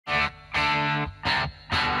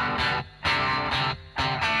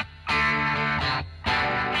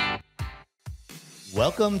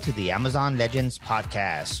Welcome to the Amazon Legends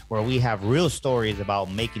podcast, where we have real stories about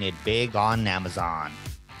making it big on Amazon.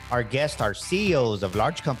 Our guests are CEOs of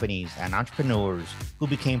large companies and entrepreneurs who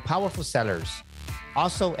became powerful sellers,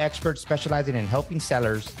 also experts specializing in helping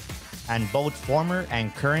sellers, and both former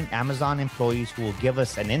and current Amazon employees who will give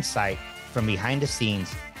us an insight from behind the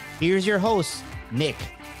scenes. Here's your host, Nick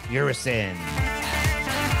Urison.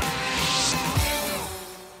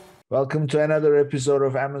 Welcome to another episode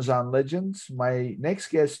of Amazon Legends. My next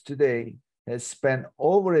guest today has spent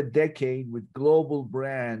over a decade with global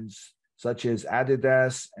brands such as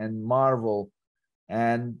Adidas and Marvel.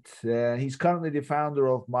 And he's currently the founder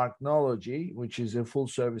of Marknology, which is a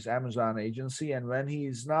full-service Amazon agency. And when he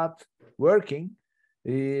is not working,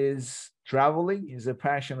 he is traveling. He's a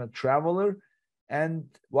passionate traveler. And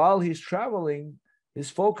while he's traveling, his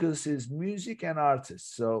focus is music and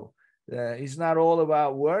artists. So it's not all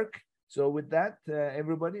about work. So with that,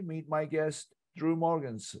 everybody, meet my guest, Drew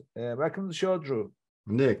Morgans. Welcome to the show, Drew.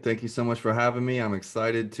 Nick, thank you so much for having me. I'm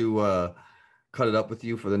excited to cut it up with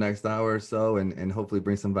you for the next hour or so and hopefully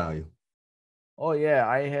bring some value. Oh, yeah,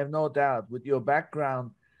 I have no doubt with your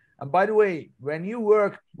background. And by the way, when you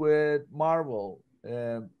worked with Marvel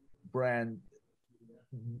brand,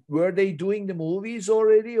 were they doing the movies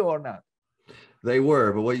already or not? They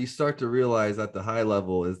were, but what you start to realize at the high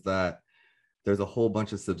level is that there's a whole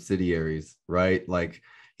bunch of subsidiaries, right? Like,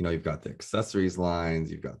 you know, you've got the accessories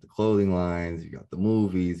lines, you've got the clothing lines, you've got the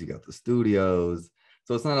movies, you got the studios.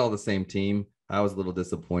 So it's not all the same team. I was a little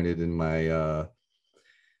disappointed in my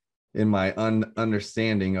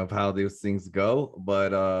understanding of how those things go.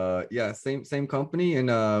 But yeah, same company, and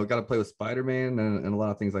we got to play with Spider-Man and a lot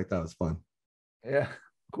of things like that. It was fun. Yeah,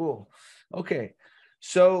 cool. Okay,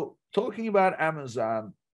 so talking about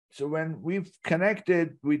Amazon, so when we've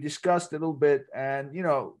connected, we discussed a little bit, and you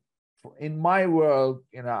know, in my world,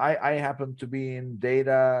 you know, I happen to be in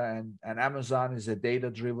data, and Amazon is a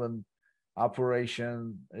data-driven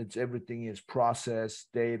operation. It's everything is process,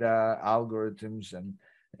 data, algorithms, and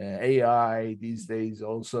AI these days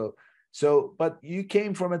also. So, but you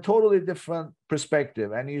came from a totally different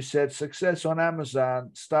perspective, and you said success on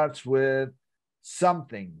Amazon starts with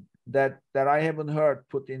something that I haven't heard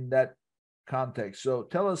put in that context. So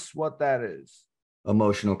tell us what that is.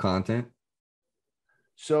 Emotional content.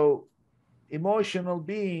 So emotional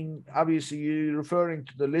being, obviously you're referring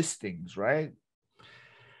to the listings, right?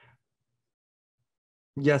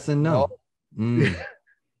 Yes and no.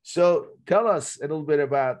 So tell us a little bit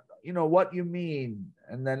about, you know, what you mean,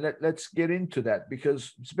 and then let's get into that,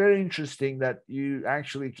 because it's very interesting that you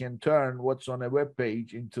actually can turn what's on a web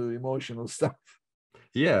page into emotional stuff.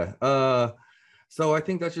 Yeah. So I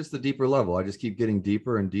think that's just the deeper level. I just keep getting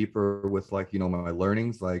deeper and deeper with, like, you know, my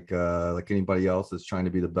learnings, like anybody else that's trying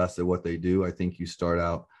to be the best at what they do. I think you start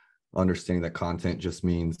out understanding that content just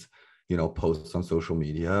means, you know, posts on social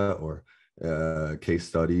media or case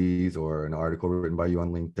studies or an article written by you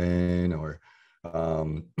on LinkedIn or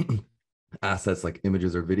assets like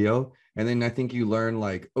images or video. And then I think you learn,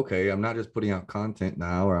 like, okay, I'm not just putting out content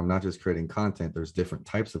now, or I'm not just creating content. There's different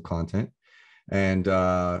types of content. And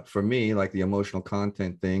for me, like, the emotional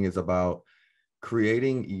content thing is about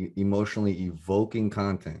creating emotionally evoking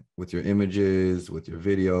content with your images, with your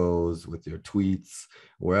videos, with your tweets,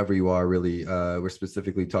 wherever you are. Really, we're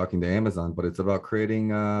specifically talking to Amazon, but it's about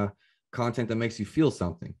creating content that makes you feel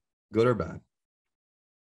something, good or bad.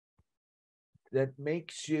 That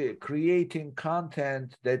makes you, creating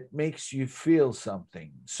content that makes you feel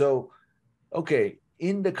something. So, okay,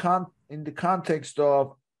 in the context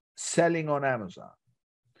of selling on Amazon,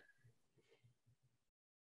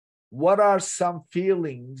 what are some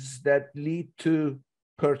feelings that lead to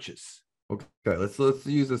purchase? Okay, let's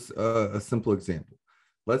use a simple example.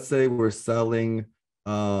 Let's say we're selling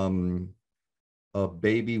a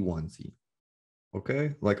baby onesie.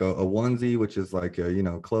 Okay, like a onesie, which is like you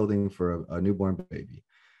know, clothing for a newborn baby.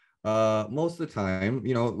 Most of the time,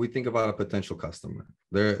 you know, we think about a potential customer.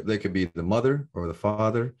 They could be the mother or the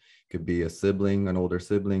father. It could be a sibling, an older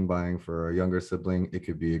sibling buying for a younger sibling. It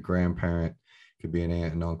could be a grandparent. It could be an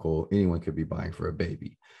aunt and uncle. Anyone could be buying for a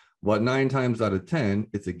baby. But 9 times out of 10,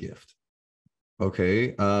 it's a gift.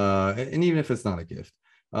 Okay, and even if it's not a gift,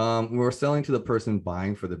 we're selling to the person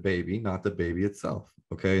buying for the baby, not the baby itself.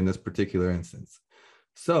 Okay, in this particular instance.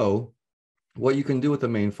 So what you can do with the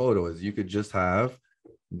main photo is you could just have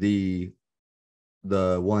the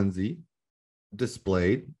onesie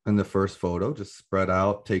displayed in the first photo, just spread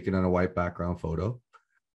out, taken on a white background photo.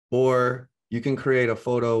 Or you can create a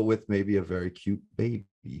photo with maybe a very cute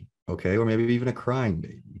baby, okay, or maybe even a crying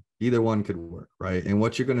baby. Either one could work, right? And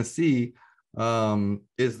what you're going to see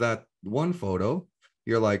is that one photo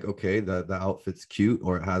you're like, okay, the outfit's cute,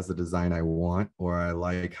 or it has the design I want, or I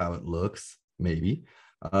like how it looks, maybe.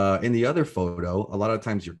 In the other photo, a lot of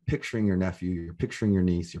times you're picturing your nephew, you're picturing your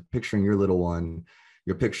niece, you're picturing your little one,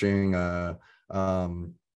 you're picturing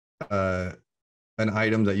um, uh, an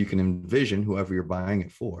item that you can envision whoever you're buying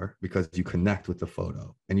it for, because you connect with the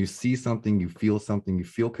photo and you see something, you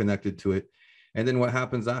feel connected to it. And then what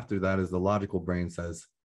happens after that is the logical brain says,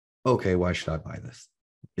 okay, why should I buy this?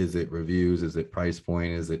 Is it reviews? Is it price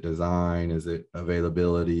point? Is it design? Is it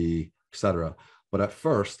availability, etc.? But at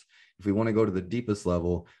first, if we want to go to the deepest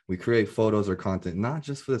level, we create photos or content, not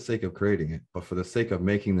just for the sake of creating it, but for the sake of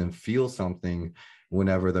making them feel something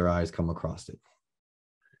whenever their eyes come across it.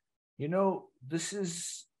 You know, this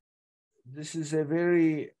is a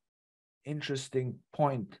very interesting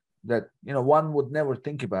point that, you know, one would never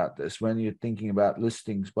think about this when you're thinking about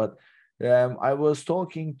listings. But I was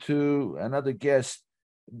talking to another guest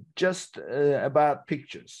just about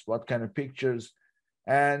pictures, what kind of pictures,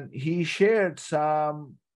 and he shared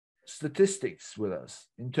some statistics with us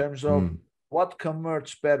in terms of what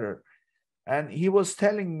converts better. And he was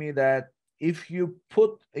telling me that if you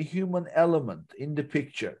put a human element in the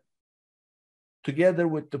picture together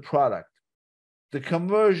with the product, the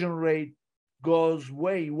conversion rate goes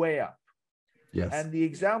way, way up. Yes. And the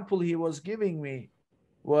example he was giving me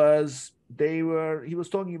was he was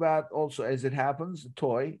talking about also, as it happens, a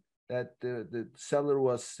toy that the seller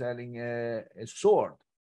was selling a sword.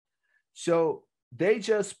 So they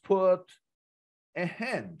just put a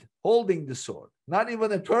hand holding the sword, not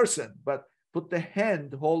even a person, but put the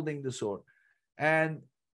hand holding the sword. And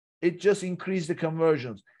it just increased the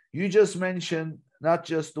conversions. You just mentioned not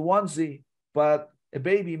just the onesie, but a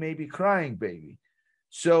baby, maybe crying baby.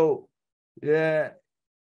 So,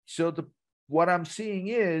 what I'm seeing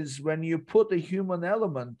is when you put a human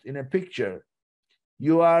element in a picture,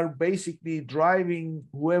 you are basically driving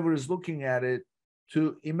whoever is looking at it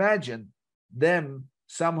to imagine them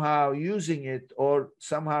somehow using it or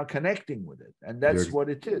somehow connecting with it. And that's what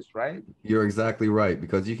it is, right? You're exactly right,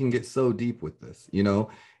 because you can get so deep with this. You know,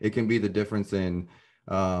 it can be the difference in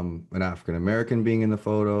an African American being in the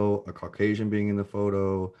photo, a Caucasian being in the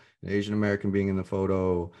photo, an Asian American being in the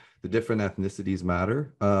photo. The different ethnicities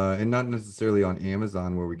matter, and not necessarily on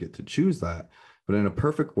Amazon where we get to choose that, but in a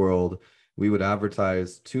perfect world, we would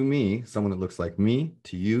advertise to me, someone that looks like me,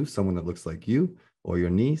 to you, someone that looks like you, or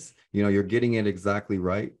your niece. You know, you're getting it exactly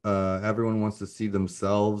right. Everyone wants to see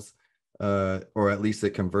themselves, or at least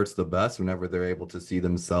it converts the best whenever they're able to see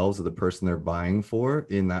themselves or the person they're buying for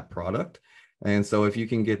in that product. And so if you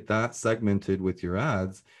can get that segmented with your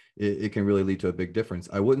ads, it can really lead to a big difference.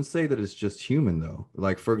 I wouldn't say that it's just human though.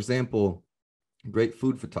 Like, for example, great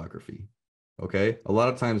food photography, okay, a lot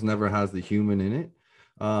of times never has the human in it.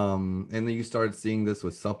 And then you started seeing this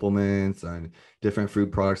with supplements and different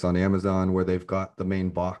food products on Amazon, where they've got the main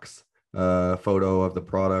box photo of the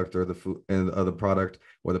product or the food of the product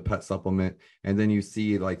or the pet supplement, and then you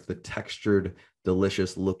see like the textured,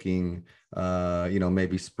 delicious looking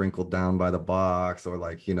maybe sprinkled down by the box, or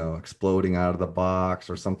like, exploding out of the box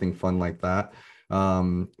or something fun like that,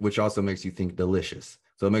 which also makes you think delicious.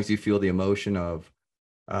 So it makes you feel the emotion of,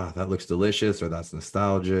 that looks delicious, or that's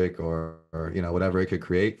nostalgic, or whatever it could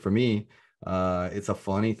create. For me, it's a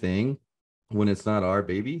funny thing when it's not our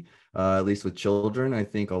baby. At least with children, I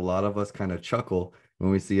think a lot of us kind of chuckle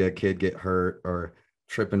when we see a kid get hurt or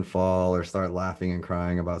trip and fall or start laughing and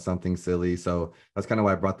crying about something silly. So that's kind of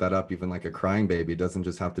why I brought that up. Even like a crying baby, it doesn't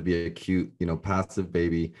just have to be a cute, passive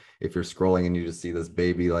baby. If you're scrolling and you just see this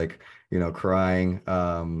baby like, crying,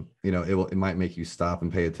 it might make you stop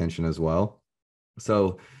and pay attention as well.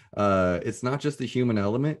 So it's not just the human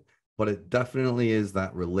element, but it definitely is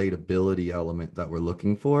that relatability element that we're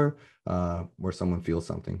looking for, where someone feels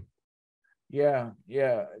something. Yeah,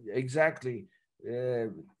 exactly.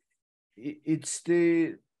 It's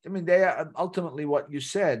they are ultimately what you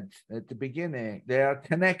said at the beginning. They are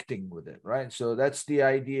connecting with it, right? So that's the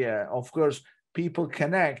idea. Of course, people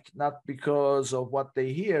connect not because of what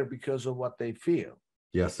they hear, because of what they feel.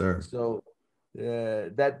 Yes, sir. So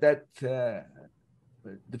the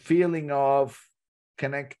feeling of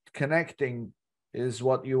connecting is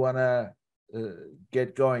what you want to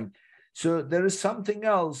get going. So there is something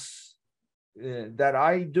else that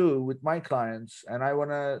I do with my clients, and I want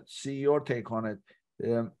to see your take on it.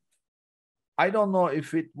 I don't know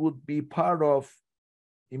if it would be part of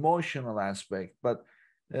emotional aspect, but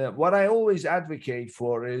what I always advocate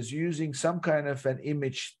for is using some kind of an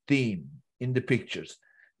image theme in the pictures.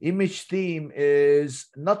 Image theme is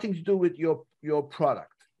nothing to do with your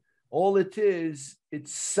product. All it is,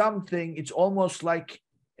 it's something, it's almost like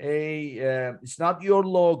it's not your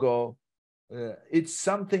logo, It's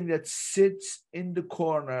something that sits in the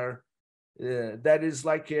corner, that is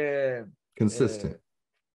like Consistent.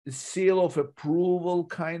 a seal of approval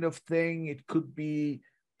kind of thing. It could be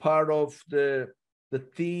part of the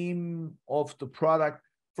theme of the product.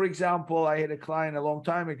 For example, I had a client a long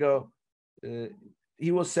time ago.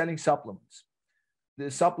 He was selling supplements. The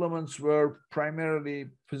supplements were primarily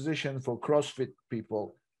positioned for CrossFit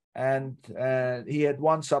people, and he had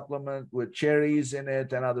one supplement with cherries in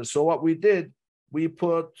it and others. So what we did, we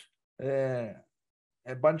put a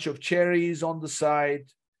bunch of cherries on the side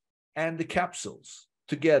and the capsules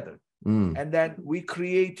together. And then we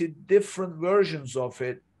created different versions of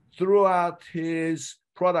it throughout his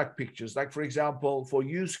product pictures. Like, for example, for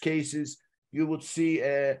use cases, you would see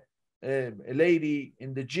a lady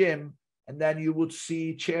in the gym, and then you would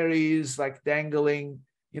see cherries like dangling,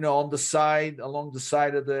 on the side, along the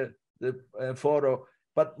side of the photo.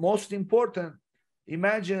 But most important,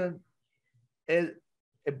 imagine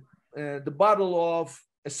the bottle of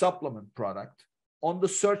a supplement product on the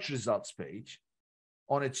search results page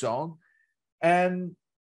on its own, and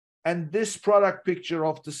this product picture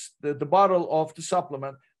of the bottle of the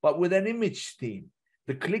supplement, but with an image theme.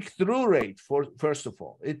 The click-through rate, first of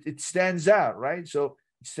all, it stands out, right? So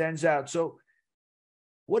it stands out. So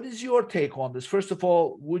what is your take on this? First of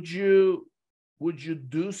all, would you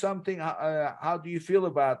do something? How do you feel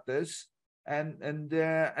about this? And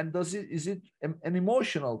is it an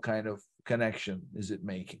emotional kind of connection is it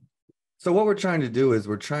making? So what we're trying to do is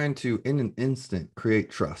we're trying to, in an instant, create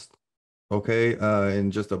trust. Okay, in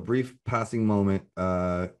just a brief passing moment,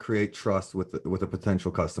 create trust with a potential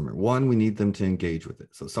customer. One, we need them to engage with it.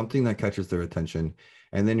 So something that catches their attention,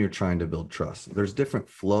 and then you're trying to build trust. There's different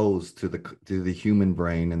flows to the human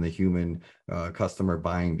brain and the human customer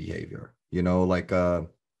buying behavior.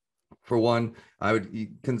 For one, I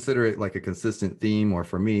would consider it like a consistent theme, or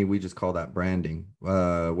for me, we just call that branding,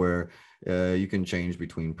 where you can change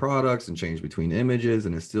between products and change between images,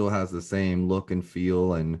 and it still has the same look and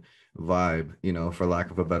feel and vibe, for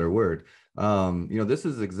lack of a better word. This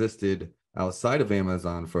has existed outside of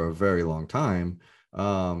Amazon for a very long time,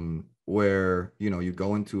 where, you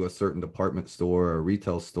go into a certain department store or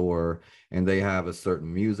retail store and they have a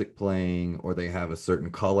certain music playing, or they have a certain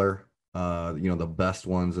color. The best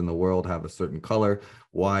ones in the world have a certain color.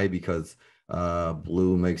 Why? Because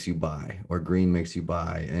blue makes you buy, or green makes you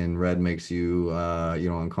buy, and red makes you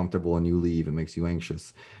uncomfortable and you leave. It makes you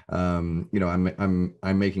anxious. I'm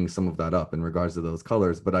making some of that up in regards to those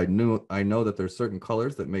colors, but I know that there's certain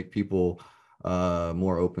colors that make people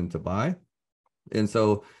more open to buy. And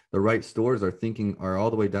so the right stores are all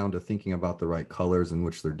the way down to thinking about the right colors in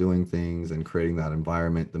which they're doing things and creating that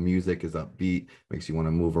environment. The music is upbeat, makes you want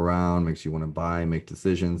to move around, makes you want to buy, make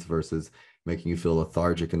decisions, versus making you feel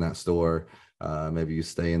lethargic in that store. Maybe you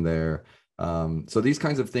stay in there. So these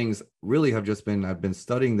kinds of things really I've been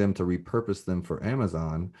studying them to repurpose them for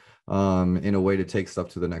Amazon in a way to take stuff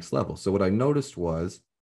to the next level. So what I noticed was,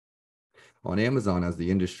 on Amazon, as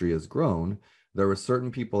the industry has grown, there were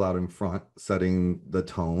certain people out in front setting the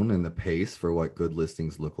tone and the pace for what good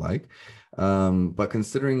listings look like. But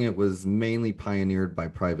considering it was mainly pioneered by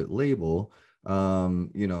private label,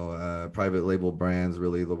 private label brands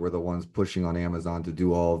really were the ones pushing on Amazon to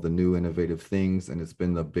do all of the new innovative things. And it's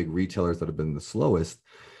been the big retailers that have been the slowest.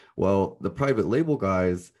 Well, the private label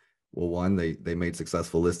guys, one, they made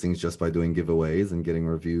successful listings just by doing giveaways and getting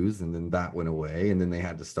reviews, and then that went away, and then they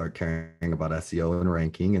had to start caring about SEO and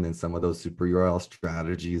ranking, and then some of those super URL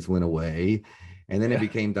strategies went away, and then it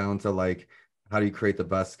became down to like, how do you create the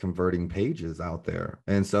best converting pages out there?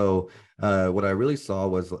 And so what I really saw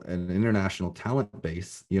was an international talent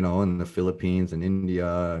base, in the Philippines and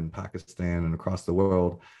India and Pakistan and across the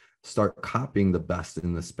world, start copying the best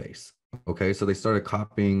in the space. Okay, so they started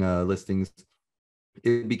copying listings.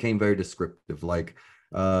 It became very descriptive, like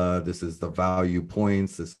this is the value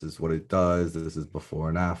points, this is what it does, this is before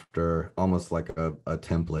and after, almost like a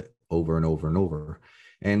template over and over and over.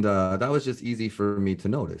 And that was just easy for me to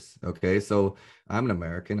notice. Okay, so I'm an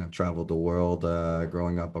American. I've traveled the world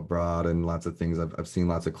growing up abroad, and lots of things. I've seen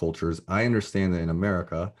lots of cultures. I understand that in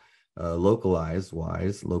America, localization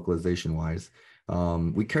wise,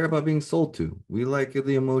 we care about being sold to. We like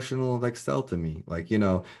the emotional, like, sell to me, like,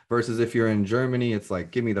 versus if you're in Germany, it's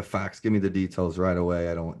like, give me the facts, give me the details right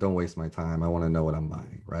away. Don't waste my time. I want to know what I'm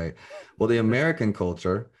buying, right? Well, the American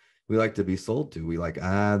culture, we like to be sold to. We like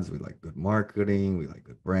ads, we like good marketing, we like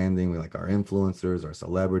good branding, we like our influencers, our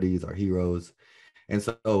celebrities, our heroes. And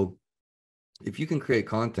so if you can create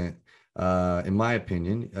content, in my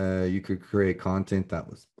opinion, you could create content that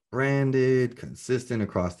was branded, consistent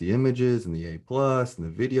across the images and the A plus and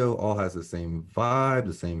the video, all has the same vibe,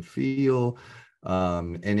 the same feel.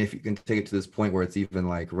 And if you can take it to this point where it's even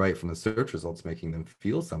like right from the search results, making them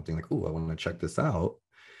feel something like, oh, I want to check this out,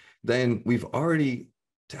 then we've already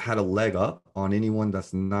had a leg up on anyone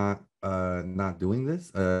that's not doing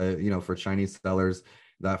this. For Chinese sellers,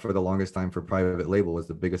 that for the longest time for private label was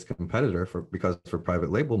the biggest competitor because for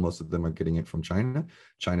private label, most of them are getting it from China.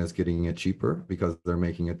 China's getting it cheaper because they're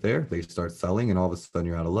making it there. They start selling and all of a sudden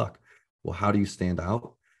you're out of luck. Well, how do you stand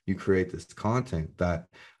out? You create this content that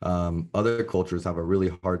other cultures have a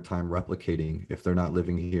really hard time replicating if they're not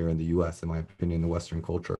living here in the US, in my opinion, the Western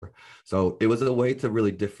culture. So it was a way to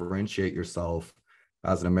really differentiate yourself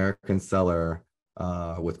as an American seller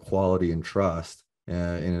with quality and trust in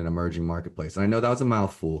an emerging marketplace. And I know that was a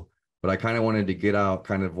mouthful, but I kind of wanted to get out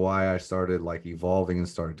kind of why I started like evolving and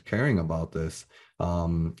started caring about this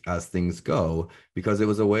as things go, because it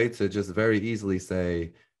was a way to just very easily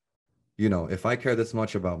say, if I care this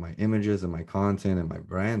much about my images and my content and my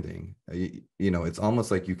branding, it's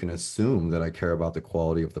almost like you can assume that I care about the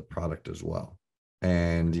quality of the product as well.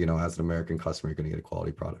 And, as an American customer, you're going to get a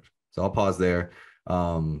quality product. So I'll pause there.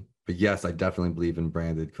 But yes, I definitely believe in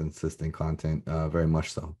branded, consistent content, very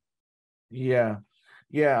much so. Yeah.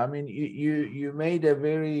 I mean, you made a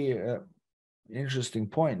very interesting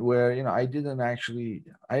point where,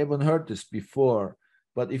 I haven't heard this before,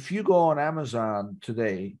 but if you go on Amazon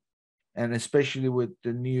today, and especially with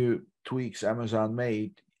the new tweaks Amazon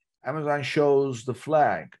made, Amazon shows the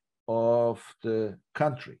flag of the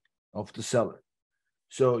country of the seller.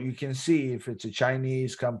 So you can see if it's a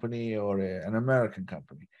Chinese company or an American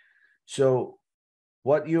company. So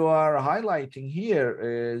what you are highlighting here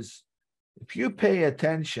is if you pay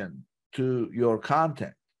attention to your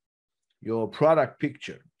content, your product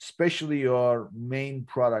picture, especially your main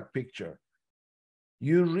product picture,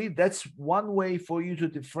 that's one way for you to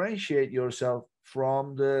differentiate yourself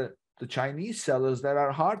from the Chinese sellers that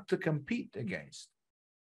are hard to compete against.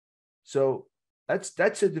 So that's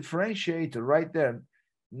a differentiator right there.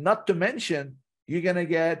 Not to mention, you're going to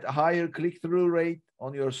get a higher click-through rate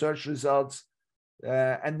on your search results.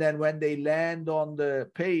 And then when they land on the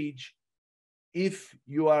page, if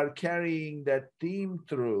you are carrying that theme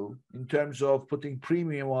through in terms of putting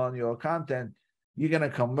premium on your content, you're going to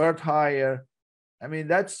convert higher. I mean,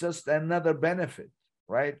 that's just another benefit,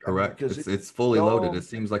 right? Correct. I mean, it's fully loaded. It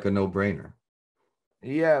seems like a no-brainer.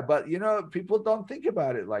 Yeah, but people don't think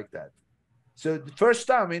about it like that. So the first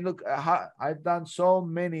time, I mean, look, I've done so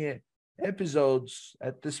many episodes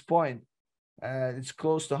at this point. It's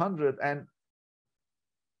close to 100, and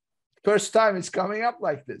first time it's coming up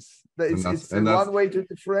like this. It's one way to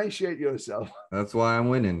differentiate yourself. That's why I'm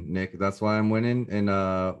winning, Nick. That's why I'm winning, and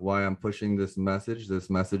why I'm pushing this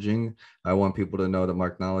messaging. I want people to know that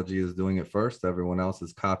Marknology is doing it first. Everyone else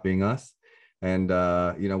is copying us. And,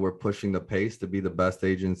 we're pushing the pace to be the best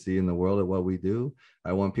agency in the world at what we do.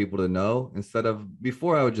 I want people to know,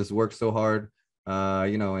 before I would just work so hard,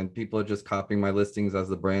 and people are just copying my listings as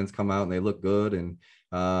the brands come out and they look good. And,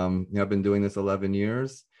 I've been doing this 11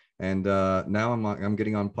 years. And now I'm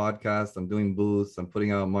getting on podcasts, I'm doing booths, I'm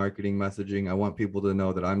putting out marketing messaging. I want people to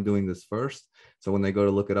know that I'm doing this first. So when they go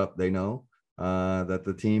to look it up, they know that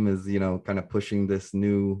the team is, kind of pushing this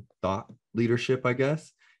new thought leadership, I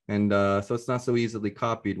guess. And so it's not so easily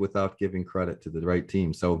copied without giving credit to the right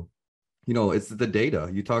team. So, it's the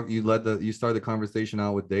data. You started the conversation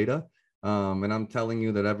out with data. And I'm telling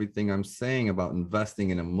you that everything I'm saying about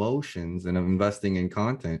investing in emotions and investing in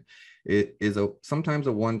content, it is sometimes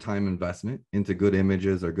a one-time investment into good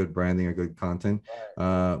images or good branding or good content.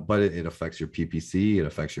 But it affects your PPC, it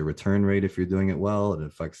affects your return rate if you're doing it well. It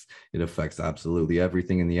affects absolutely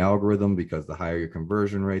everything in the algorithm, because the higher your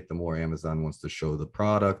conversion rate, the more Amazon wants to show the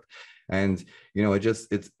product. And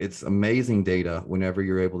it's amazing data whenever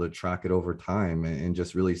you're able to track it over time and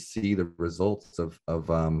just really see the results of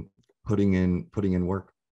putting in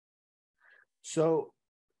work. So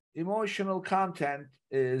emotional content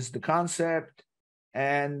is the concept,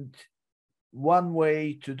 and one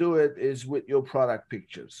way to do it is with your product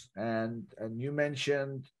pictures. And you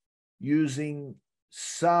mentioned using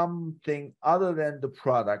something other than the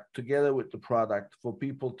product together with the product for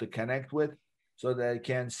people to connect with, so they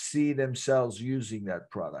can see themselves using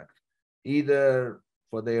that product, either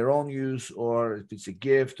for their own use, or if it's a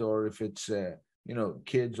gift, or if it's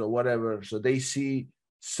kids or whatever, so they see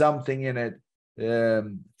something in it.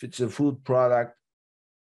 If it's a food product,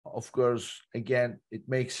 of course, again, it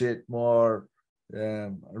makes it more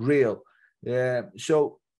real.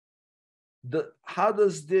 So how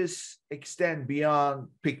does this extend beyond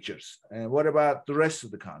pictures, and what about the rest of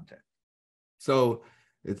the content? So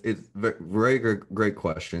It's very great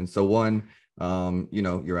question. So one,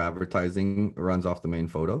 your advertising runs off the main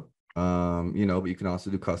photo. But you can also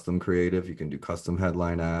do custom creative. You can do custom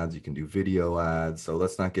headline ads. You can do video ads. So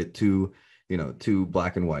let's not get too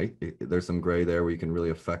black and white. There's some gray there where you can really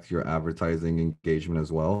affect your advertising engagement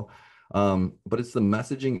as well. But it's the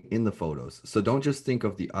messaging in the photos. So don't just think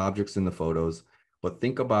of the objects in the photos, but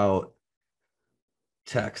think about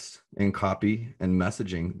text and copy and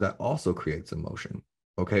messaging that also creates emotion.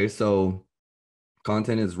 Okay, so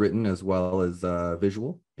content is written as well as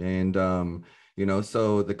visual. And,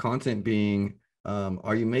 so the content being,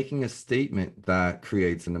 are you making a statement that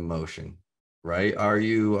creates an emotion? Right? Are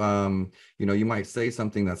you, you might say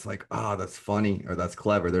something that's like, that's funny or that's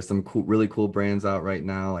clever. There's some really cool brands out right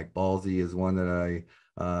now. Like Ballsy is one that I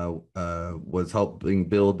was helping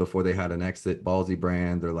build before they had an exit. Ballsy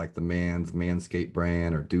brand. They're like the Manscaped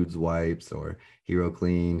brand or Dude's Wipes or Hero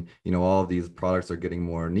Clean. All of these products are getting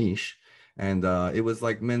more niche. And it was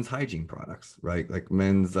like men's hygiene products, right? Like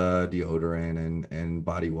men's deodorant and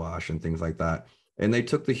body wash and things like that. And they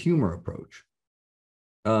took the humor approach.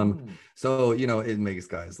 So it makes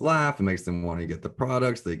guys laugh, it makes them want to get the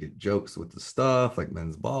products, they get jokes with the stuff like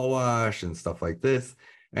men's ball wash and stuff like this.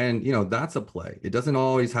 And that's a play. It doesn't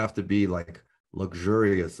always have to be like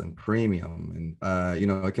luxurious and premium. And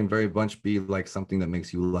it can very much be like something that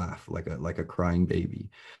makes you laugh, like a crying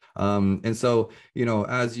baby. And so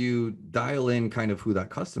as you dial in kind of who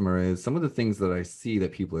that customer is, some of the things that I see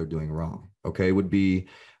that people are doing wrong, okay, would be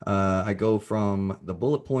I go from the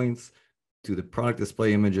bullet points to the product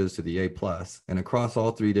display images to the A plus, and across all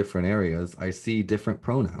three different areas, I see different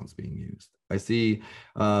pronouns being used. I see,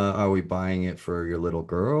 are we buying it for your little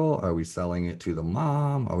girl? Are we selling it to the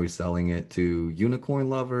mom? Are we selling it to unicorn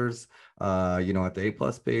lovers? At the A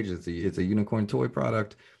plus page, it's a unicorn toy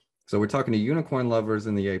product. So we're talking to unicorn lovers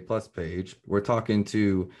in the A plus page. We're talking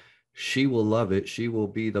to, she will love it. She will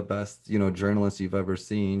be the best, journalist you've ever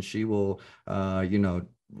seen. She will,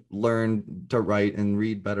 learn to write and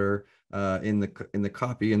read better in the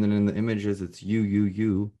copy, and then in the images it's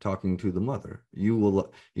you talking to the mother. You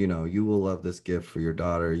will love this gift for your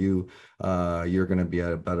daughter. You're going to be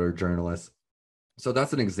a better journalist. So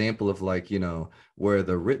that's an example of where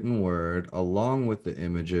the written word along with the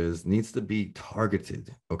images needs to be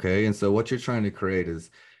targeted. Okay, and so what you're trying to create is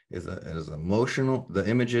emotional. The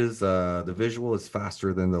images, the visual is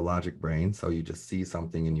faster than the logic brain. So you just see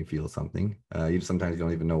something and you feel something. You sometimes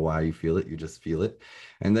don't even know why you feel it. You just feel it.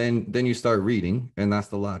 And then you start reading, and that's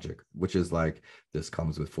the logic, which is like, this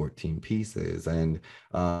comes with 14 pieces. And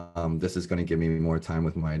this is going to give me more time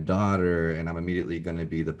with my daughter. And I'm immediately going to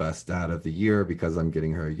be the best dad of the year because I'm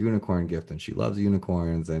getting her a unicorn gift and she loves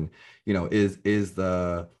unicorns. And,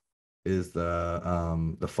 is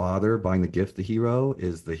the father buying the gift the hero?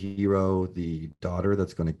 Is the hero the daughter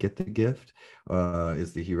that's going to get the gift?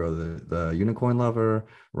 Is the hero the unicorn lover?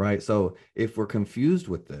 Right. So if we're confused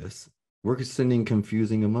with this, we're sending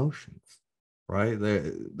confusing emotions, right?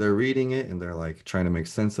 They're reading it and they're like trying to make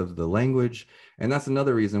sense of the language. And that's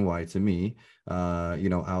another reason why, to me,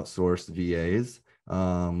 outsourced VAs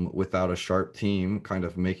without a sharp team kind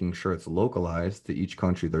of making sure it's localized to each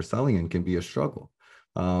country they're selling in can be a struggle.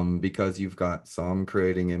 Because you've got some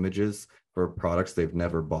creating images for products they've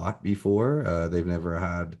never bought before. They've never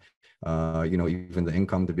had, even the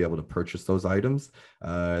income to be able to purchase those items.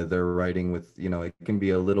 They're writing with, it can be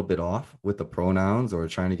a little bit off with the pronouns or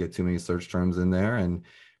trying to get too many search terms in there. And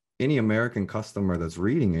any American customer that's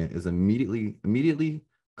reading it is immediately,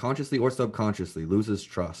 consciously or subconsciously loses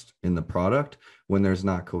trust in the product when there's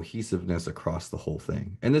not cohesiveness across the whole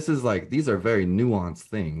thing. And these are very nuanced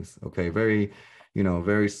things, okay? Very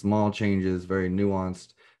small changes, very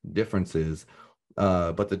nuanced differences.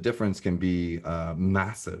 But the difference can be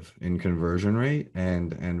massive in conversion rate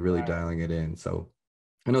and really dialing it in. So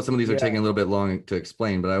I know some of these are taking a little bit long to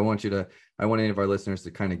explain, but I want any of our listeners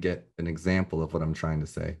to kind of get an example of what I'm trying to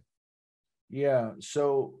say. Yeah.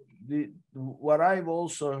 So what I've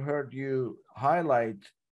also heard you highlight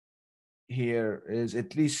here is,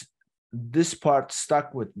 at least this part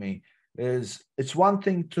stuck with me, is it's one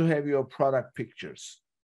thing to have your product pictures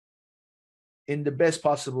in the best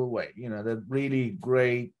possible way, the really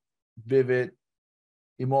great, vivid,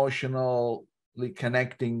 emotionally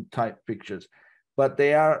connecting type pictures, but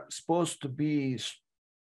they are supposed to be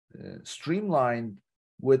streamlined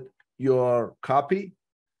with your copy,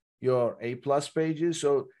 your A plus pages.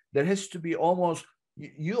 So there has to be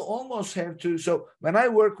you almost have to. So when I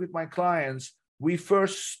work with my clients, we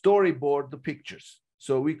first storyboard the pictures.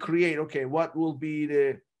 So we create, okay, what will be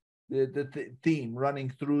the theme running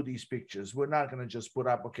through these pictures? We're not going to just put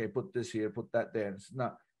up, okay, put this here, put that there. It's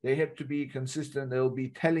not. They have to be consistent. They'll be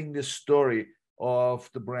telling the story of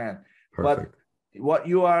the brand. Perfect. But what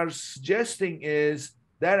you are suggesting is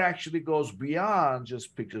that actually goes beyond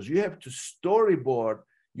just pictures. You have to storyboard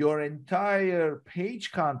your entire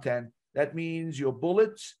page content. That means your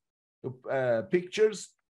bullets, pictures,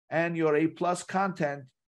 and your A+ content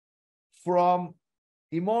from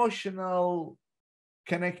emotional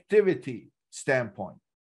connectivity standpoint.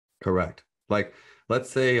 Correct. Like, let's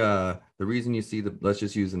say the reason you see let's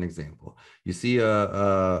just use an example. You see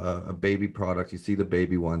a baby product, you see the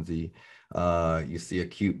baby onesie, you see a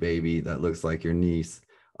cute baby that looks like your niece,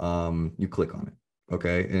 you click on it.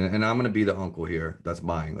 Okay. And I'm going to be the uncle here that's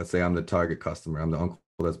buying. Let's say I'm the target customer. I'm the uncle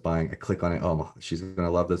that's buying. I click on it. Oh, she's going to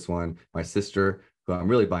love this one. My sister, who I'm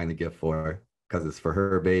really buying the gift for because it's for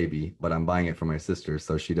her baby, but I'm buying it for my sister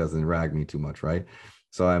so she doesn't rag me too much, right?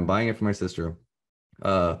 So I'm buying it for my sister.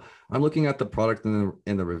 I'm looking at the product in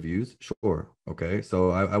the reviews. Sure. Okay.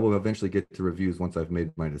 So I will eventually get to reviews once I've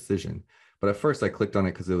made my decision. But at first I clicked on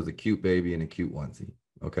it because it was a cute baby and a cute onesie.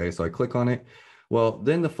 Okay. So I click on it. Well,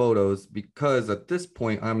 then the photos, because at this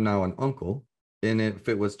point I'm now an uncle, and if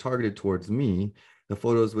it was targeted towards me, the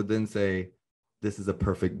photos would then say, this is a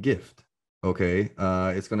perfect gift. Okay.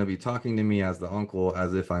 It's going to be talking to me as the uncle,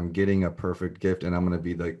 as if I'm getting a perfect gift and I'm going to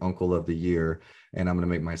be the uncle of the year and I'm going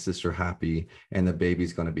to make my sister happy and the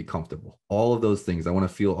baby's going to be comfortable. All of those things. I want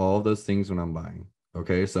to feel all of those things when I'm buying.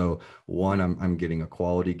 Okay. So one, I'm getting a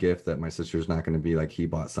quality gift that my sister's not going to be like, he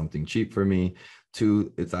bought something cheap for me.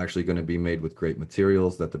 Two, it's actually going to be made with great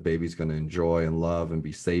materials that the baby's going to enjoy and love and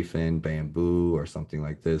be safe in, bamboo or something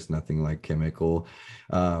like this, nothing like chemical.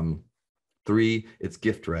 Three, it's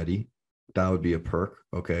gift ready. That would be a perk.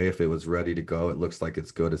 Okay. If it was ready to go, it looks like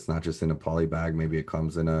it's good. It's not just in a poly bag. Maybe it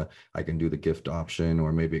comes in I can do the gift option,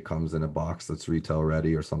 or maybe it comes in a box that's retail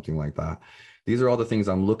ready or something like that. These are all the things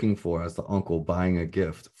I'm looking for as the uncle buying a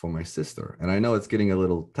gift for my sister. And I know it's getting a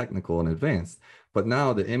little technical and advanced, but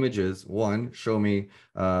now the images, one, show me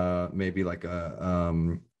maybe like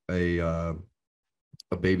a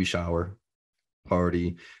baby shower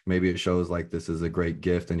party. Maybe it shows like, this is a great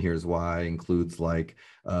gift and here's why, includes like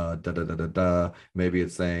maybe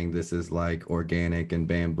it's saying this is like organic and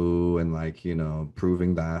bamboo and like, you know,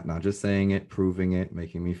 proving that, not just saying it, proving it,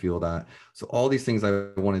 making me feel that. So all these things I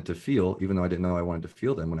wanted to feel, even though I didn't know I wanted to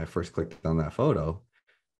feel them when I first clicked on that photo.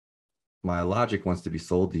 My logic wants to be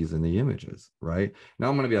sold these in the images, right? Now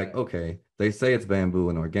I'm going to be like, okay, they say it's bamboo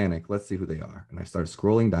and organic. Let's see who they are. And I start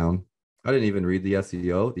scrolling down. I didn't even read the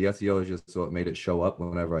SEO. The SEO is just so it made it show up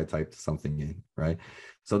whenever I typed something in, right?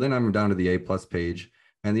 So then I'm down to the A+ page,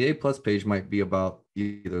 and the A+ page might be about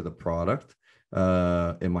either the product.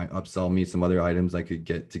 It might upsell me some other items I could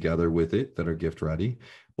get together with it that are gift ready,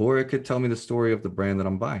 or it could tell me the story of the brand that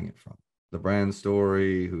I'm buying it from, the brand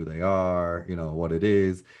story, who they are, you know, what it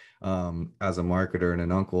is. As a marketer and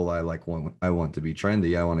an uncle, I want to be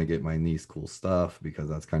trendy. I want to get my niece cool stuff because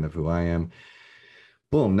that's kind of who I am.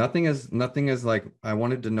 Boom. Nothing is like, I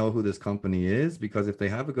wanted to know who this company is, because if they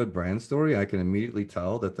have a good brand story, I can immediately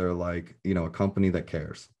tell that they're like, you know, a company that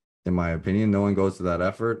cares. In my opinion, no one goes to that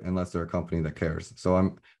effort unless they're a company that cares. So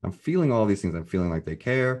I'm feeling all these things. I'm feeling like they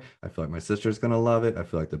care. I feel like my sister's going to love it. I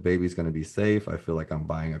feel like the baby's going to be safe. I feel like I'm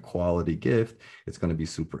buying a quality gift. It's going to be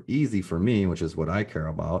super easy for me, which is what I care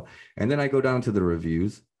about. And then I go down to the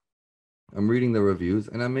reviews. I'm reading the reviews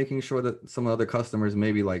and I'm making sure that some other customers,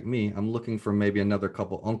 maybe like me, I'm looking for maybe another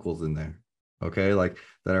couple uncles in there. Okay. Like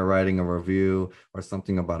that are writing a review or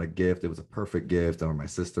something about a gift. It was a perfect gift, or my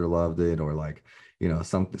sister loved it, or like, you know,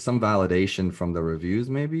 some validation from the reviews,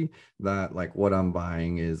 maybe that like what I'm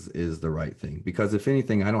buying is the right thing. Because if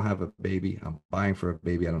anything, I don't have a baby. I'm buying for a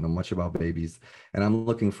baby. I don't know much about babies, and I'm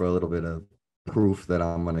looking for a little bit of proof that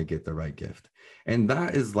I'm going to get the right gift. And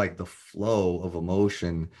that is like the flow of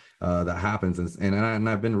emotion that happens. And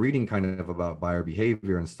I've been reading kind of about buyer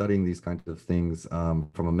behavior and studying these kinds of things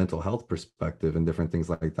from a mental health perspective and different things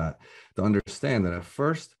like that, to understand that at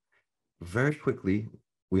first, very quickly,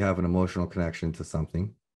 we have an emotional connection to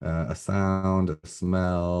something, a sound, a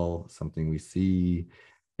smell, something we see.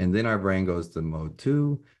 And then our brain goes to mode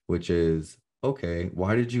 2, which is, okay,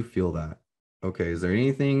 why did you feel that? Okay, is there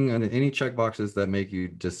anything, any check boxes that make you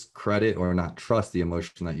discredit or not trust the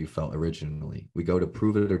emotion that you felt originally? We go to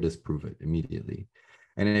prove it or disprove it immediately.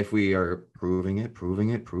 And if we are proving it,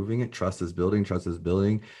 trust is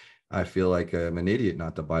building. I feel like I'm an idiot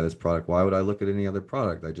not to buy this product. Why would I look at any other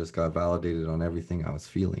product? I just got validated on everything I was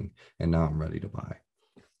feeling, and now I'm ready to buy.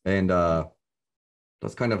 And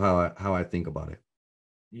that's kind of how I think about it.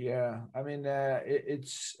 Yeah, I mean,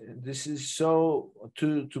 this is so,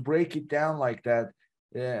 to break it down like that.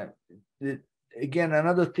 again,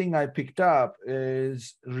 another thing I picked up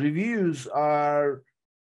is reviews are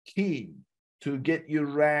key to get you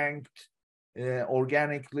ranked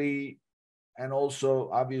organically, and also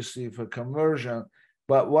obviously for conversion.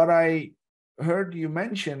 But what I heard you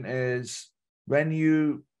mention is when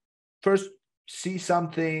you first see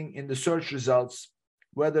something in the search results,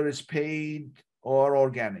 whether it's paid or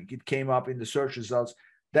organic, it came up in the search results,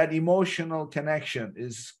 that emotional connection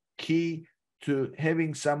is key to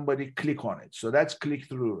having somebody click on it. So that's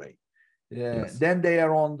click-through rate. Yes. Then they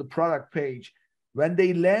are on the product page. When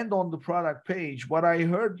they land on the product page, what I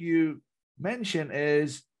heard you mention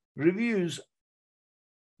is reviews,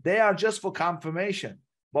 they are just for confirmation.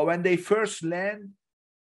 But when they first land,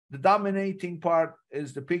 the dominating part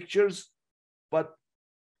is the pictures. But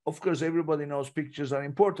of course, everybody knows pictures are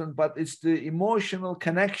important, but it's the emotional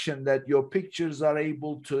connection that your pictures are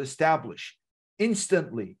able to establish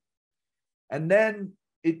instantly. And then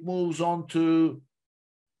it moves on to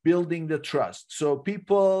building the trust. So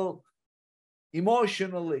people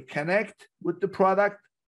emotionally connect with the product.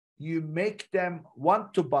 You make them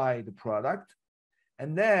want to buy the product.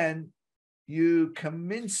 And then you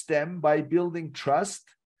convince them by building trust.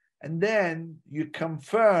 And then you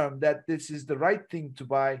confirm that this is the right thing to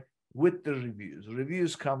buy with the reviews.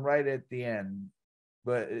 Reviews come right at the end.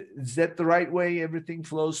 But is that the right way everything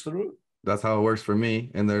flows through? That's how it works for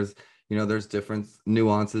me. And there's different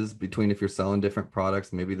nuances between if you're selling different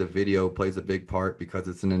products. Maybe the video plays a big part because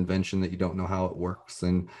it's an invention that you don't know how it works.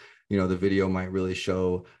 And, the video might really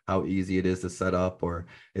show how easy it is to set up, or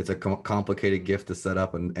it's a complicated gift to set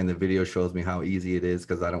up. And the video shows me how easy it is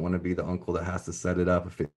because I don't want to be the uncle that has to set it up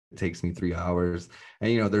if it takes me 3 hours.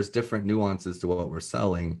 And, there's different nuances to what we're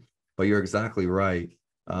selling, but you're exactly right.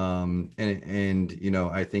 And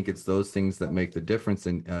I think it's those things that make the difference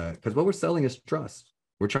in, because what we're selling is trust.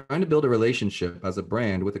 We're trying to build a relationship as a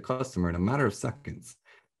brand with a customer in a matter of seconds.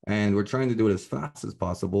 And we're trying to do it as fast as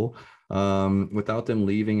possible without them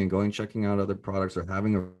leaving and going checking out other products or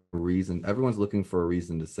having a reason. Everyone's looking for a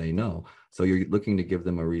reason to say no. So you're looking to give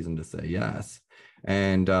them a reason to say yes.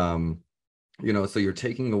 And, so you're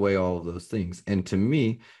taking away all of those things. And to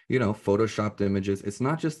me, photoshopped images, it's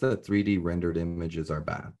not just that 3D rendered images are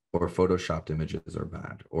bad or photoshopped images are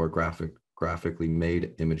bad or graphically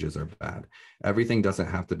made images are bad. Everything doesn't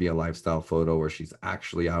have to be a lifestyle photo where she's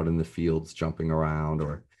actually out in the fields jumping around,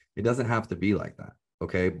 or it doesn't have to be like that.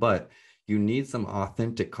 Okay. But you need some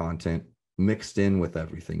authentic content mixed in with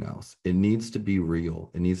everything else. It needs to be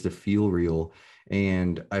real. It needs to feel real.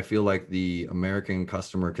 And I feel like the American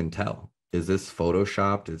customer can tell. Is this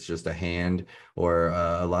photoshopped? It's just a hand, or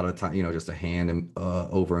a lot of time, just a hand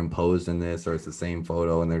overimposed in this, or it's the same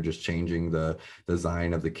photo and they're just changing the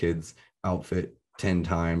design of the kid's outfit 10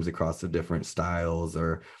 times across the different styles,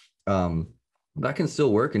 or that can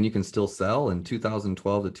still work and you can still sell. In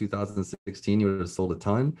 2012 to 2016, you would have sold a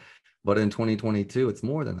ton. But in 2022, it's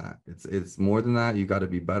more than that. It's more than that. You got to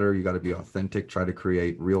be better. You got to be authentic, try to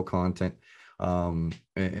create real content. And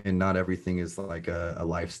not everything is like a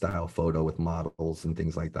lifestyle photo with models and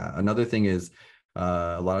things like that. Another thing is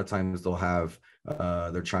a lot of times they'll have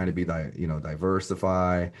they're trying to be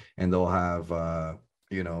diversify, and they'll have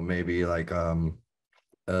maybe like an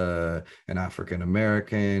African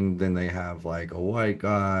American, then they have like a white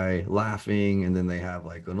guy laughing, and then they have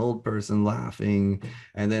like an old person laughing,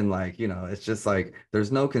 and then it's just like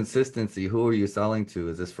there's no consistency. Who are you selling to?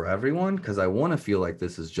 Is this for everyone? Because I want to feel like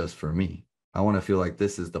this is just for me. I want to feel like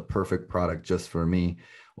this is the perfect product just for me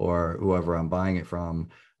or whoever I'm buying it from.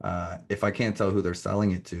 If I can't tell who they're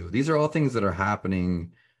selling it to, these are all things that are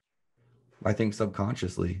happening, I think,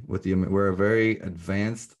 subconsciously with we're a very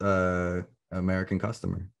advanced American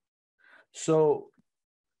customer. So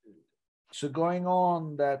going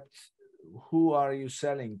on that, who are you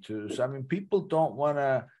selling to? So, I mean, people don't want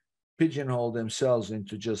to pigeonhole themselves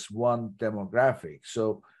into just one demographic.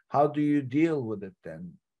 So how do you deal with it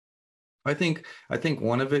then? I think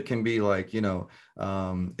one of it can be like,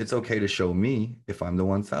 it's okay to show me if I'm the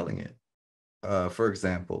one selling it, for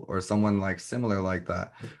example, or someone like similar like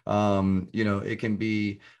that. It can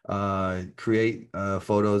be create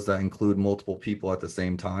photos that include multiple people at the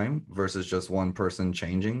same time versus just one person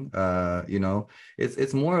changing.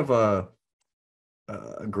 It's more of a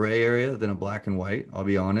gray area than a black and white, I'll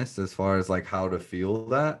be honest, as far as like how to feel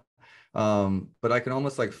that. But I can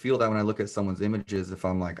almost like feel that when I look at someone's images, if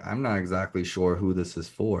I'm like, I'm not exactly sure who this is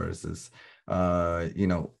for. Is this, I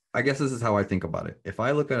guess this is how I think about it. If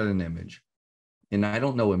I look at an image and I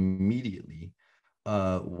don't know immediately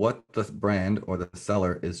what the brand or the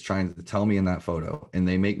seller is trying to tell me in that photo, and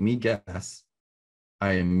they make me guess,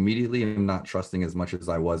 I immediately am not trusting as much as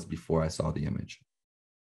I was before I saw the image.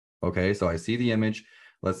 Okay, so I see the image.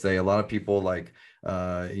 Let's say a lot of people like,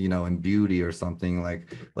 in beauty or something,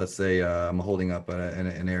 like, let's say I'm holding up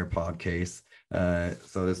an AirPod case.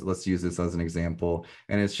 Let's use this as an example.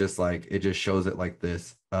 And it's just like, it just shows it like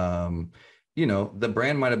this. The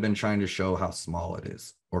brand might have been trying to show how small it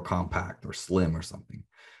is or compact or slim or something.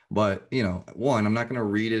 But, one, I'm not going to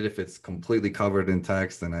read it if it's completely covered in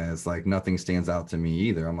text and it's like nothing stands out to me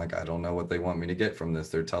either. I'm like, I don't know what they want me to get from this.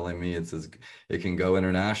 They're telling me it can go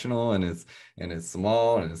international and it's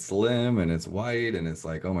small and it's slim and it's white and it's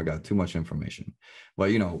like, oh my God, too much information.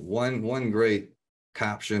 But, one great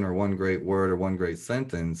caption or one great word or one great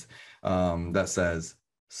sentence that says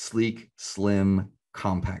sleek, slim,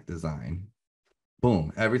 compact design.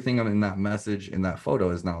 Boom, everything in that message in that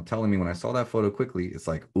photo is now telling me when I saw that photo quickly, it's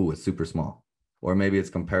like, ooh, it's super small. Or maybe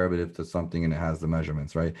it's comparative to something and it has the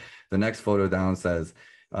measurements, right? The next photo down says,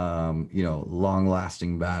 long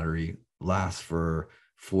lasting battery lasts for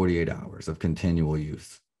 48 hours of continual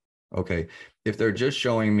use. Okay. If they're just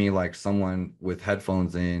showing me like someone with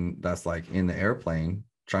headphones in, that's like in the airplane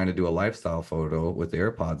trying to do a lifestyle photo with the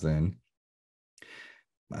AirPods in,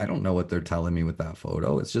 I don't know what they're telling me with that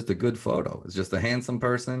photo. It's just a good photo. It's just a handsome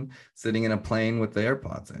person sitting in a plane with the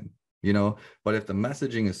AirPods in, but if the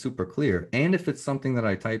messaging is super clear and if it's something that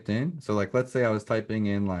I typed in, so like, let's say I was typing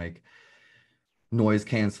in like noise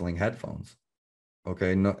canceling headphones.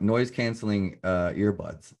 Okay. Noise canceling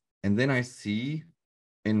earbuds. And then I see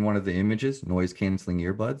in one of the images, noise canceling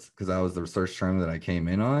earbuds, because that was the search term that I came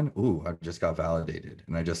in on. Ooh, I just got validated.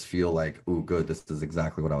 And I just feel like, ooh, good. This is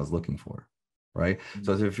exactly what I was looking for. Right.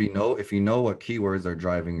 So if you know what keywords are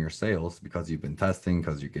driving your sales because you've been testing,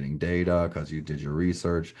 because you're getting data, because you did your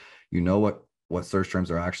research, what search terms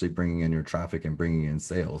are actually bringing in your traffic and bringing in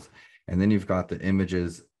sales. And then you've got the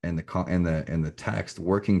images and the text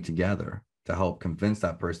working together to help convince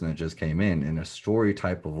that person that just came in a story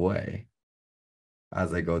type of way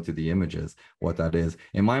as they go through the images, what that is.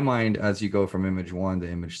 In my mind, as you go from image 1 to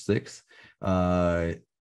image 6,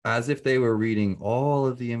 as if they were reading all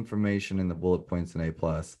of the information in the bullet points in A+,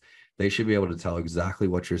 they should be able to tell exactly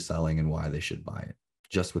what you're selling and why they should buy it,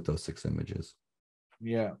 just with those 6 images.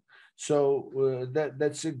 Yeah. So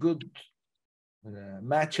that's a good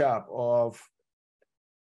matchup of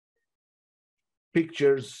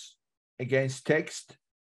pictures against text,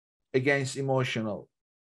 against emotional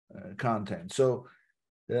content. So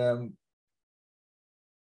there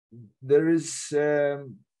is...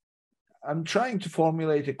 I'm trying to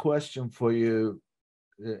formulate a question for you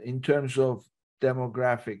in terms of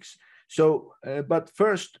demographics. So, but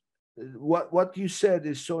first, what you said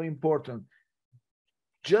is so important.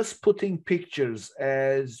 Just putting pictures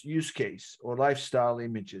as use case or lifestyle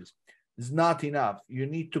images is not enough. You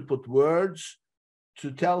need to put words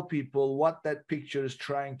to tell people what that picture is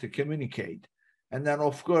trying to communicate. And then,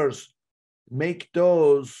 of course, make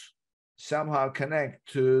those somehow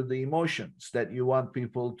connect to the emotions that you want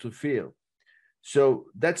people to feel. So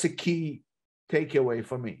that's a key takeaway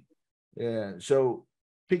for me. So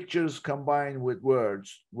pictures combined with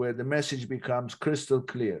words where the message becomes crystal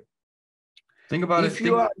clear. Think about if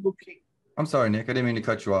you are looking... I'm sorry, Nick, I didn't mean to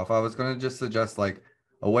cut you off. I was going to just suggest like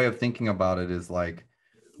a way of thinking about it is like,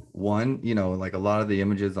 one, like a lot of the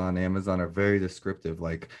images on Amazon are very descriptive,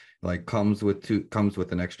 like comes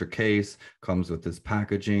with an extra case, comes with this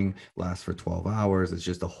packaging, lasts for 12 hours. It's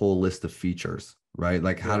just a whole list of features, right?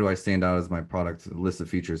 Like, how do I stand out as my product? A list of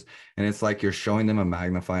features. And it's like you're showing them a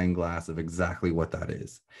magnifying glass of exactly what that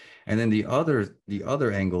is. And then the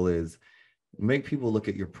other angle is make people look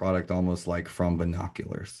at your product almost like from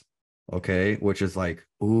binoculars. Okay, which is like,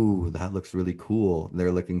 ooh, that looks really cool.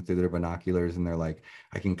 They're looking through their binoculars and they're like,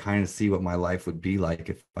 I can kind of see what my life would be like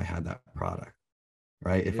if I had that product,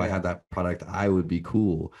 right? If I had that product, I would be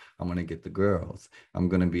cool. I'm going to get the girls. I'm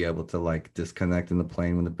going to be able to like disconnect in the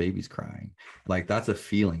plane when the baby's crying. Like, that's a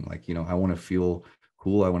feeling. Like, I want to feel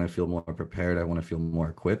cool. I want to feel more prepared. I want to feel more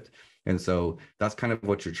equipped. And so that's kind of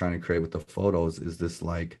what you're trying to create with the photos, is this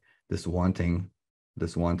like this wanting,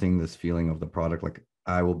 this feeling of the product. Like,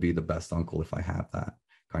 I will be the best uncle if I have that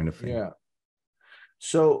kind of thing. Yeah.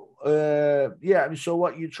 So, so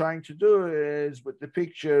what you're trying to do is with the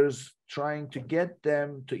pictures, trying to get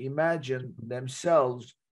them to imagine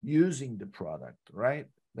themselves using the product, right?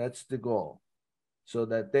 That's the goal. So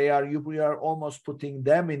that we are almost putting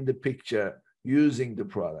them in the picture using the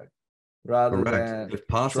product rather than if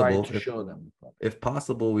possible, try to show them the product. If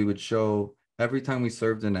possible, we would show every time we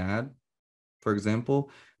served an ad, for example,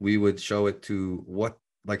 we would show it to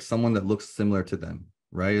like someone that looks similar to them.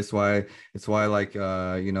 right? It's why like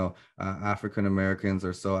African Americans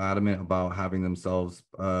are so adamant about having themselves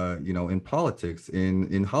in politics,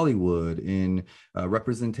 in Hollywood, in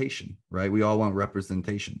representation, right? We all want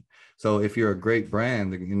representation. So if you're a great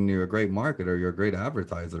brand and you're a great marketer, you're a great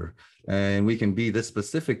advertiser, and we can be this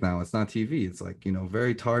specific now. It's not TV. It's like,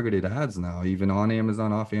 very targeted ads now, even on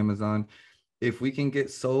Amazon, off Amazon. If we can get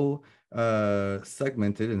so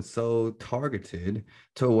segmented and so targeted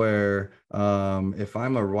to where if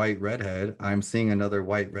I'm a white redhead, I'm seeing another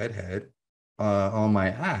white redhead on my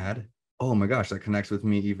ad. Oh my gosh, that connects with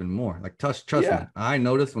me even more. Like trust me, I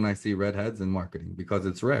notice when I see redheads in marketing because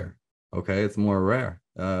it's rare. Okay, it's more rare.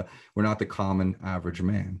 We're not the common average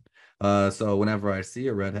man. So whenever I see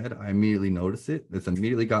a redhead, I immediately notice it. It's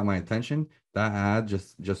immediately got my attention. That ad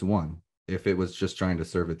just won. If it was just trying to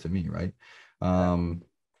serve it to me, right?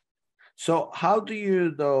 So how do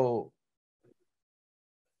you though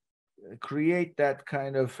create that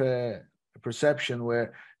kind of perception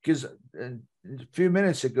where, because a few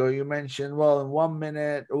minutes ago you mentioned, well, in 1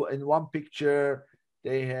 minute, in one picture,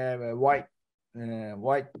 they have a white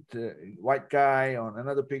guy on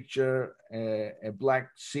another picture, a black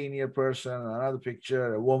senior person on another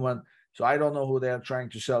picture, a woman. So I don't know who they are trying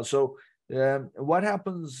to sell. So what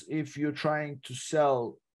happens if you're trying to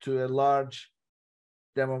sell to a large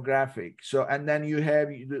demographic? So, and then you have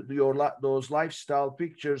those lifestyle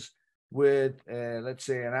pictures with, let's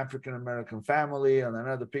say, an African American family on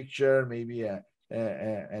another picture, maybe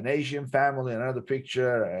an Asian family, another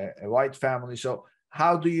picture, a white family. So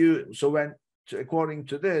how do you? So when, according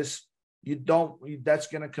to this, you don't. That's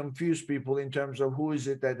going to confuse people in terms of who is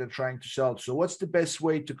it that they're trying to sell. So what's the best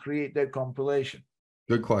way to create that compilation?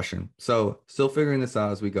 Good question. So still figuring this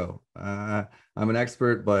out as we go. I'm an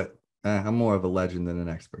expert, but I'm more of a legend than an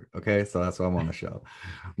expert. Okay, so that's why I'm on the show.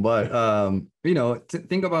 But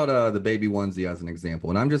think about the baby onesie as an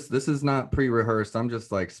example. And this is not pre-rehearsed. I'm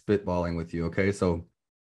just like spitballing with you. Okay, so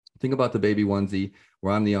think about the baby onesie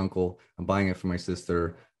where I'm the uncle. I'm buying it for my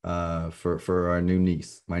sister, for our new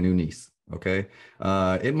niece, my new niece. Okay,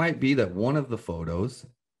 it might be that one of the photos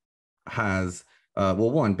has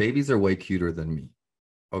one, babies are way cuter than me.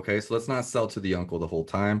 Okay, so let's not sell to the uncle the whole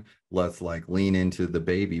time. Let's like lean into the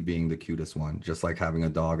baby being the cutest one, just like having a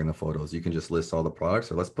dog in the photos. You can just list all the products,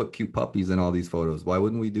 or let's put cute puppies in all these photos. Why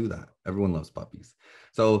wouldn't we do that? Everyone loves puppies.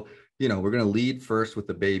 So, we're going to lead first with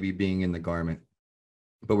the baby being in the garment,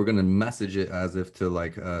 but we're going to message it as if to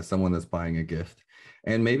like someone that's buying a gift.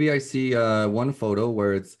 And maybe I see one photo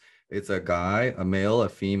where it's a guy, a male, a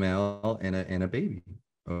female, and a baby.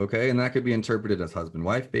 Okay, and that could be interpreted as husband,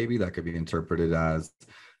 wife, baby. That could be interpreted as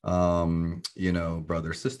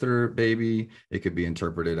brother, sister, baby. It could be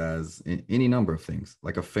interpreted as any number of things,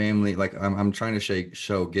 like a family. Like I'm trying to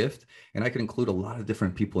show gift, and I can include a lot of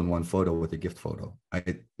different people in one photo with a gift photo.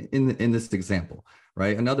 In this example,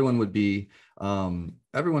 right? Another one would be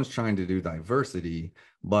everyone's trying to do diversity,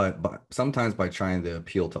 but sometimes by trying to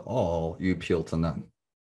appeal to all, you appeal to none.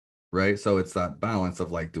 Right. So it's that balance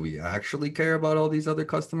of like, do we actually care about all these other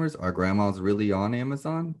customers? Are grandmas really on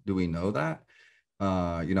Amazon? Do we know that?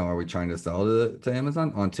 Are we trying to sell to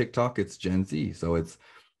Amazon? On TikTok, it's Gen Z. So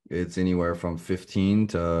it's anywhere from 15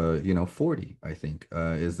 to 40, I think,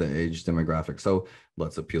 is the age demographic. So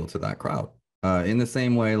let's appeal to that crowd. In the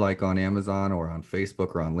same way, like on Amazon or on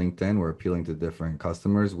Facebook or on LinkedIn, we're appealing to different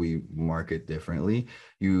customers. We market differently.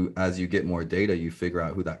 As you get more data, you figure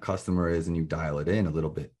out who that customer is and you dial it in a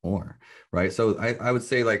little bit more, right? So I would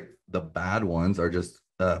say like the bad ones are just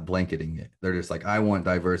blanketing it. They're just like, I want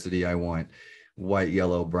diversity. I want white,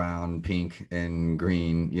 yellow, brown, pink, and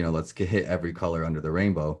green. Let's hit every color under the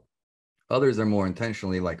rainbow. Others are more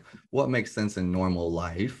intentionally like, what makes sense in normal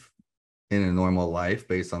life? In a normal life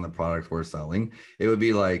based on the product we're selling. It would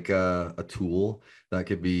be like a tool that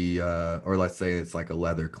could be, or let's say it's like a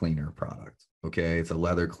leather cleaner product. Okay, it's a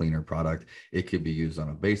leather cleaner product. It could be used on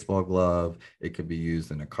a baseball glove. It could be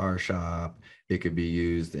used in a car shop. It could be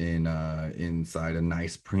used inside a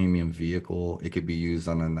nice premium vehicle. It could be used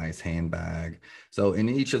on a nice handbag. So in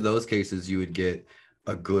each of those cases, you would get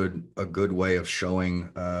a good way of showing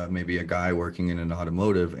maybe a guy working in an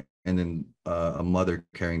automotive and then a mother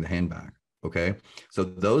carrying the handbag. Okay, so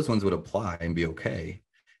those ones would apply and be okay.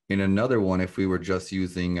 In another one, if we were just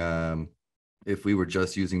using the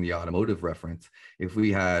automotive reference, if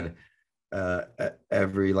we had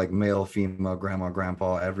every like male, female, grandma,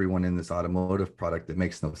 grandpa, everyone in this automotive product, it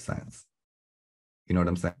makes no sense. You know what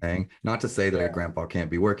I'm saying? Not to say that a grandpa can't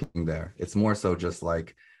be working there. It's more so just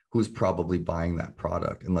like who's probably buying that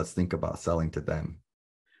product, and let's think about selling to them.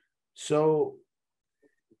 So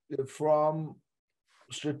from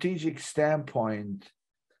strategic standpoint,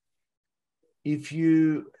 if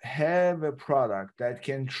you have a product that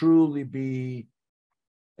can truly be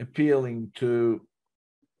appealing to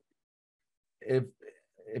a,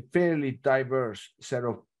 a fairly diverse set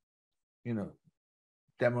of,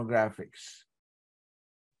 demographics,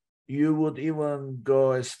 you would even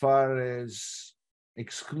go as far as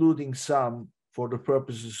excluding some for the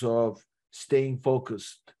purposes of staying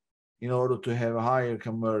focused in order to have a higher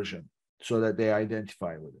conversion so that they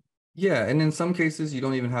identify with it. Yeah, and in some cases, you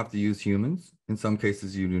don't even have to use humans. In some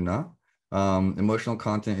cases, you do not. Emotional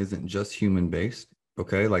content isn't just human based.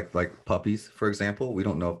 Okay, like puppies, for example. We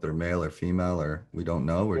don't know if they're male or female, or we don't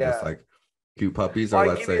know. We're just Yeah. like cute puppies, or Well,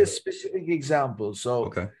 I'll let's give you a say, specific example. So,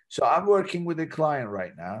 okay, so I'm working with a client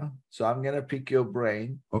right now. So I'm going to pick your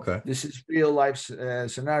brain. okay, This is real life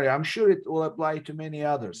scenario. I'm sure it will apply to many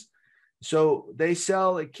others. So they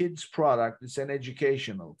sell a kid's product. It's an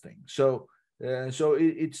educational thing. So,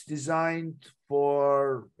 it's designed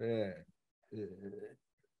for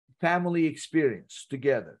family experience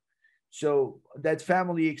together. So that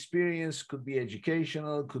family experience could be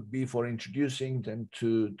educational, could be for introducing them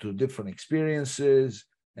to different experiences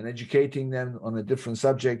and educating them on a different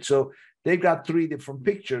subject. So they've got 3 different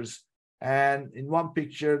pictures. And in one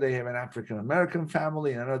picture, they have an African-American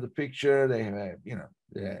family. In another picture, they have a,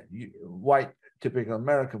 white, typical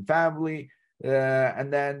American family.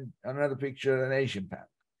 And then another picture, an Asian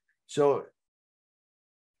family. So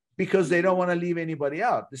because they don't want to leave anybody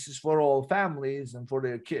out, this is for all families and for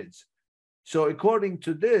their kids. So according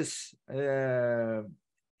to this,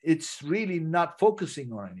 it's really not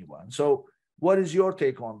focusing on anyone. So what is your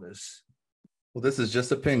take on this? well, this is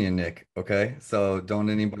just opinion, Nick. Okay, so don't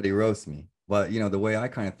anybody roast me. But the way I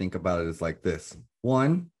kind of think about it is like this.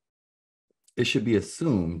 One, it should be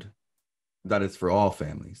assumed that it's for all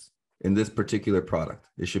families. In this particular product,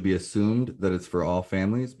 it should be assumed that it's for all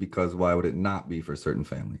families, because why would it not be for certain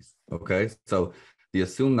families? Okay, so the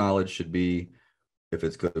assumed knowledge should be, if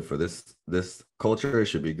it's good for this culture, it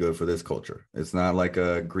should be good for this culture. It's not like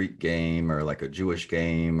a Greek game or like a Jewish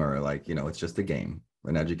game, or like, it's just a game,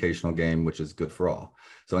 an educational game, which is good for all.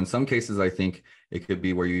 So in some cases, I think it could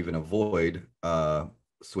be where you even avoid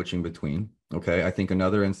switching between. Okay, I think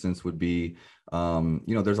another instance would be,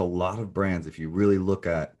 there's a lot of brands, if you really look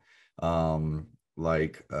at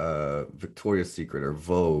like Victoria's Secret or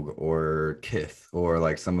Vogue or Kith, or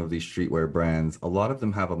like some of these streetwear brands, a lot of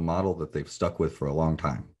them have a model that they've stuck with for a long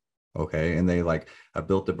time. Okay, and they like have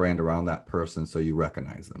built the brand around that person, so you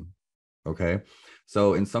recognize them. Okay,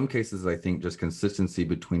 so in some cases, I think just consistency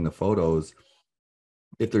between the photos,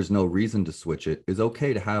 if there's no reason to switch it, is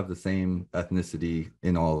okay to have the same ethnicity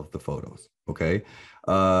in all of the photos. Okay,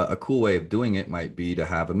 a cool way of doing it might be to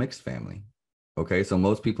have a mixed family. Okay, so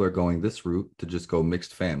most people are going this route to just go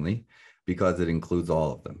mixed family because it includes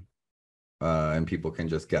all of them. And people can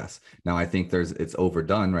just guess. Now, I think it's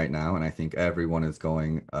overdone right now, and I think everyone is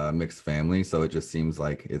going mixed family, so it just seems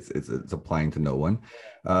like it's applying to no one.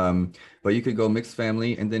 But you could go mixed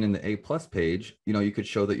family, and then in the A+ page, you could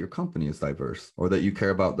show that your company is diverse, or that you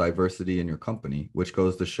care about diversity in your company, which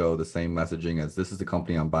goes to show the same messaging as, this is the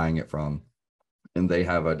company I'm buying it from, and they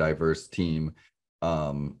have a diverse team.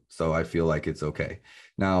 So I feel like it's okay.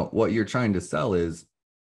 Now, what you're trying to sell is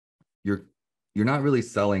you're not really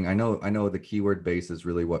selling. I know the keyword base is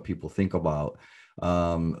really what people think about.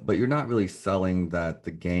 But you're not really selling that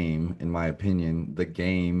the game, in my opinion, the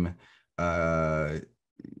game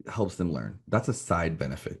helps them learn. That's a side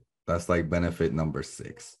benefit. That's like benefit number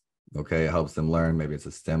 6. Okay, it helps them learn. Maybe it's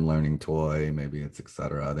a STEM learning toy, maybe it's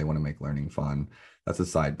etc. They want to make learning fun. That's a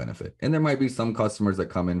side benefit. And there might be some customers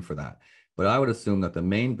that come in for that. But I would assume that the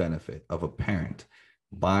main benefit of a parent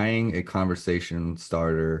buying a conversation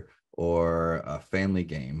starter or a family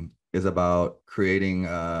game is about creating,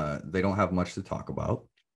 they don't have much to talk about.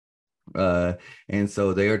 And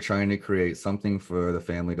so they are trying to create something for the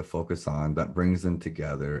family to focus on that brings them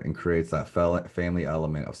together and creates that family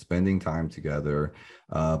element of spending time together,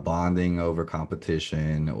 bonding over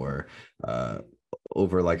competition, or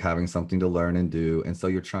over like having something to learn and do. And so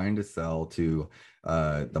you're trying to sell to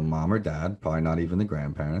the mom or dad, probably not even the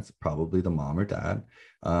grandparents, probably the mom or dad,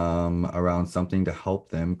 around something to help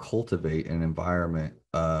them cultivate an environment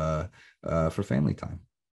for family time.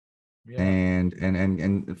 Yeah.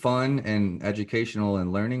 And fun and educational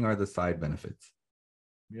and learning are the side benefits.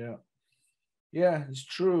 Yeah. Yeah, it's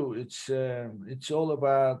true. It's all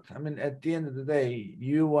about, I mean, at the end of the day,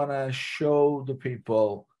 you want to show the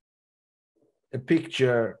people a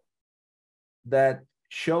picture that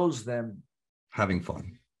shows them Having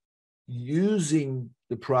fun. Using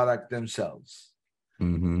the product themselves.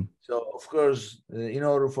 Mm-hmm. So, of course, in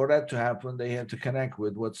order for that to happen, they have to connect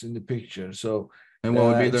with what's in the picture. So, and what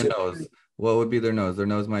would be their nose? What would be their nose? Their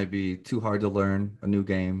nose might be too hard to learn a new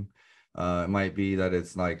game. It might be that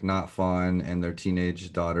it's like not fun and their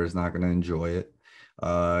teenage daughter is not going to enjoy it.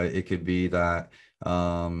 It could be that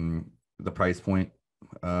the price point.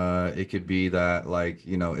 It could be that, like,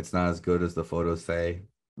 you know, it's not as good as the photos say,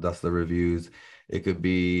 thus the reviews. It could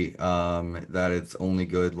be that it's only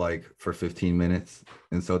good like for 15 minutes,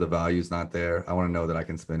 and so the value's not there. I want to know that I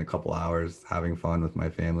can spend a couple hours having fun with my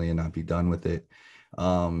family and not be done with it.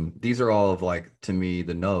 These are all of, like, to me,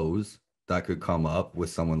 the no's that could come up with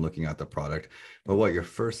someone looking at the product. But what you're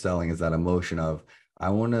first selling is that emotion of, I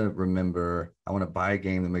want to buy a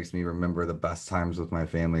game that makes me remember the best times with my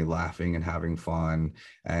family, laughing and having fun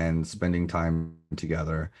and spending time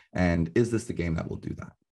together. And is this the game that will do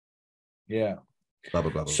that? Yeah. Blah,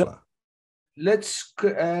 blah, blah, blah, So blah. let's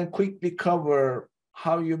quickly cover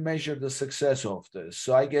how you measure the success of this.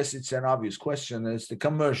 So I guess it's an obvious question. It's the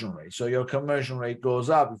conversion rate. So your conversion rate goes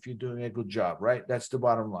up if you're doing a good job, right? That's the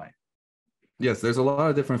bottom line. Yes, there's a lot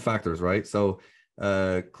of different factors, right? So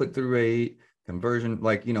click-through rate, conversion,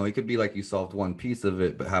 like, you know, it could be like you solved one piece of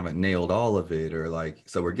it but haven't nailed all of it, or like,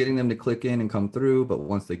 so we're getting them to click in and come through, but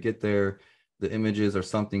once they get there, the images or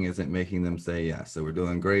something isn't making them say yes. So we're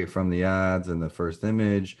doing great from the ads and the first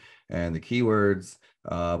image and the keywords,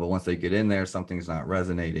 but once they get in there, something's not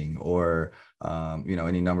resonating, or you know,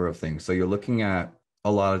 any number of things. So you're looking at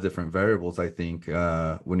a lot of different variables, I think,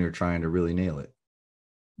 when you're trying to really nail it.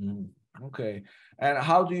 Okay. And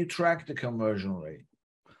how do you track the conversion rate?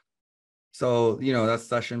 So, you know, that's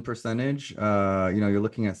session percentage. You know, you're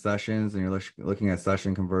looking at sessions and you're looking at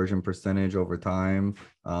session conversion percentage over time.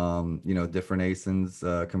 You know, different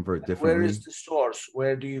ASINs convert differently. Where is the source?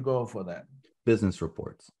 Where do you go for that? Business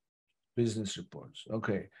reports. Business reports.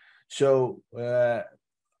 Okay. So I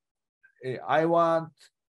want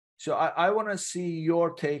to see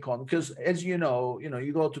your take on, because as you know,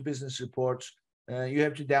 you go to business reports, you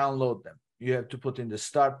have to download them. You have to put in the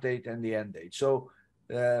start date and the end date. So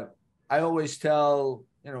I always tell,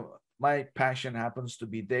 my passion happens to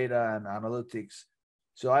be data and analytics.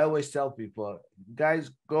 So I always tell people,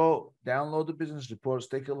 guys, go download the business reports,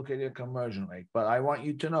 take a look at your conversion rate. But I want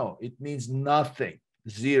you to know it means nothing,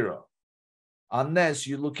 zero, unless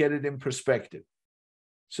you look at it in perspective.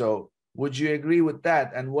 So would you agree with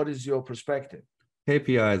that? And what is your perspective?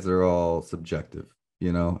 KPIs are all subjective.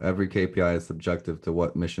 You know, every KPI is subjective to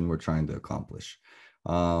what mission we're trying to accomplish.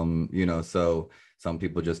 You know, so some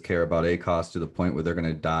people just care about ACOS to the point where they're going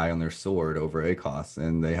to die on their sword over ACOS,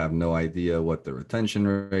 and they have no idea what the retention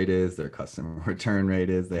rate is, their customer return rate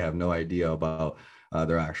is. They have no idea about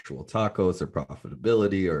their actual tacos, their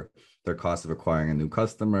profitability, or their cost of acquiring a new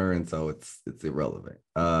customer. And so it's irrelevant.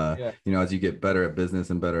 You know, as you get better at business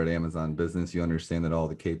and better at Amazon business, you understand that all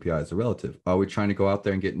the KPIs are relative. Are we trying to go out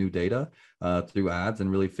there and get new data through ads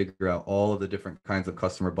and really figure out all of the different kinds of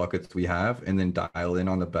customer buckets we have, and then dial in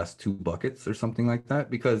on the best 2 buckets or something like that?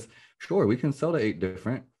 Because sure, we can sell to 8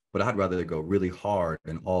 different, but I'd rather go really hard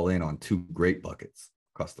and all in on 2 great buckets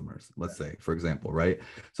customers, let's say, for example, right?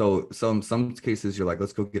 So some cases you're like,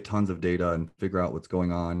 let's go get tons of data and figure out what's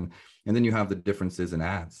going on. And then you have the differences in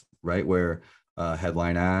ads, right? Where a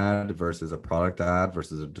headline ad versus a product ad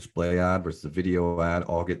versus a display ad versus a video ad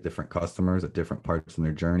all get different customers at different parts in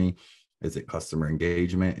their journey. Is it customer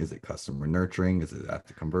engagement? Is it customer nurturing? Is it at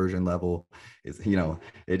the conversion level? Is, you know,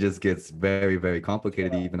 it just gets very, very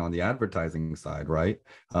complicated even on the advertising side, right?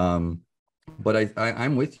 But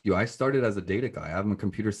I'm with you. I started as a data guy. I'm a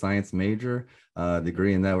computer science major,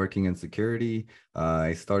 degree in networking and security.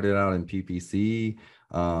 I started out in PPC,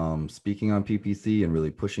 speaking on PPC and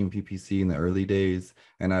really pushing PPC in the early days.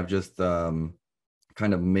 And I've just kind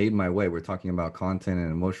of made my way. We're talking about content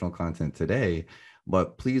and emotional content today,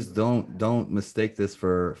 but please don't mistake this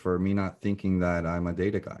for me not thinking that I'm a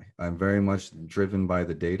data guy. I'm very much driven by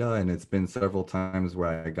the data, and it's been several times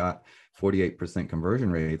where I got 48%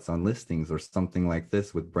 conversion rates on listings or something like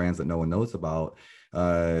this with brands that no one knows about,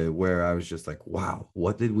 where I was just like, wow,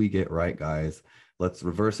 what did we get right, guys? Let's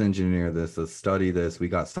reverse engineer this. Let's study this. We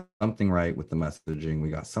got something right with the messaging. We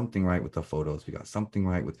got something right with the photos. We got something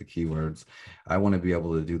right with the keywords. I want to be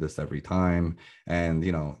able to do this every time. And,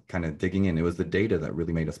 you know, kind of digging in. It was the data that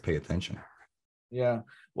really made us pay attention. Yeah.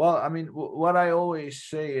 Well, I mean, what I always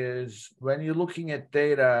say is when you're looking at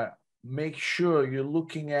data, make sure you're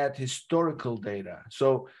looking at historical data.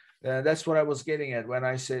 So that's what I was getting at when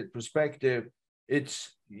I said perspective.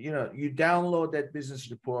 It's, you download that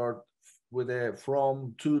business report with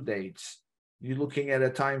from 2 dates. You're looking at a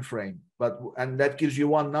time frame, and that gives you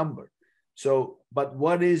one number. So, but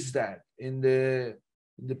what is that in the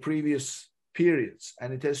previous periods?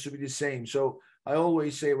 And it has to be the same. So I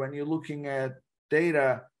always say when you're looking at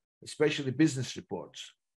data, especially business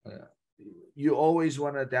reports. You always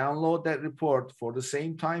want to download that report for the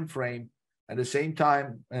same time frame at the same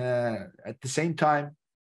time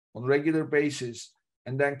on regular basis,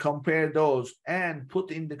 and then compare those and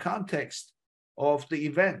put in the context of the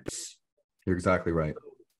events. You're exactly right.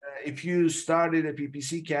 If you started a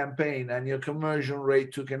PPC campaign and your conversion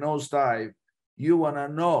rate took a nosedive, you want to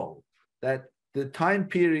know that the time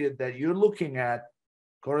period that you're looking at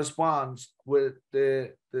corresponds with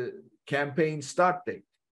the campaign start date.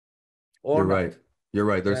 You're right. You're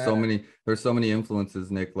right. There's so many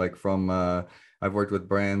influences, Nick, like from I've worked with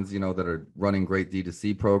brands, you know, that are running great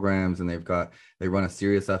D2C programs, and they run a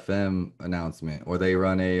Sirius FM announcement, or they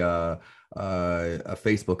run a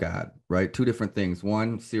Facebook ad, right? Two different things.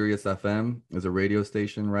 One, Sirius FM is a radio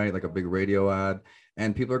station, right? Like a big radio ad.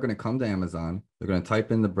 And people are going to come to Amazon. They're going to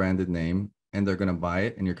type in the branded name and they're going to buy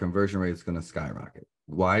it, and your conversion rate is going to skyrocket.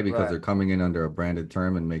 Why? Because they're coming in under a branded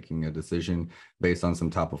term and making a decision based on some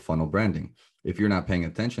top of funnel branding. If you're not paying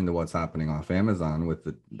attention to what's happening off Amazon with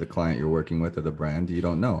the client you're working with or the brand, you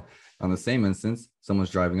don't know. On the same instance,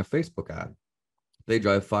 someone's driving a Facebook ad. They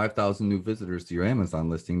drive 5,000 new visitors to your Amazon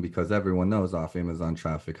listing because everyone knows off Amazon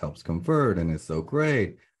traffic helps convert and it's so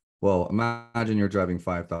great. Well, imagine you're driving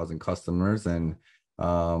 5,000 customers and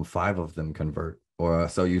 5 of them convert. Or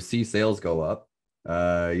so you see sales go up.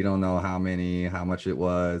 You don't know how much it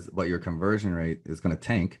was, but your conversion rate is going to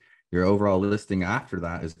tank. Your overall listing after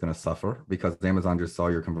that is going to suffer because Amazon just saw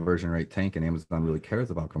your conversion rate tank, and Amazon really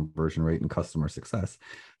cares about conversion rate and customer success.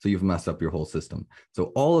 So you've messed up your whole system.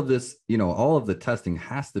 So all of this, you know, all of the testing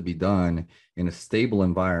has to be done in a stable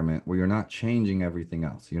environment where you're not changing everything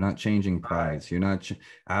else. You're not changing price. You're not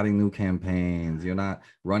adding new campaigns. You're not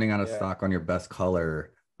running out of stock on your best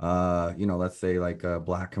color. You know, let's say like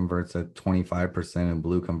black converts at 25% and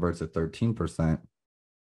blue converts at 13%.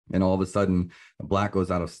 And all of a sudden black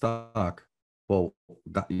goes out of stock. Well,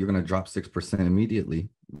 you're going to drop 6% immediately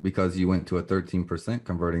because you went to a 13%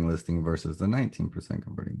 converting listing versus the 19%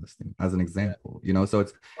 converting listing, as an example. You know, so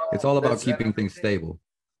it's all about keeping things stable.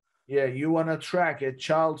 Yeah, you want to track at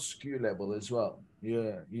child SKU level as well.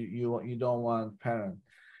 Yeah, you don't want parent.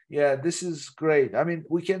 Yeah, this is great. I mean,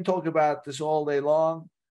 we can talk about this all day long,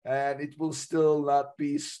 and it will still not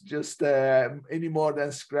be just any more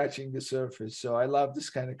than scratching the surface. So I love this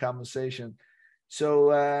kind of conversation.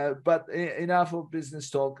 So, but enough of business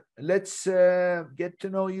talk. Let's get to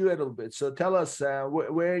know you a little bit. So tell us,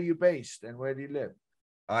 where are you based and where do you live?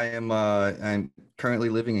 I'm currently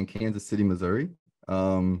living in Kansas City, Missouri.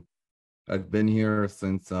 I've been here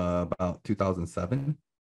since about 2007,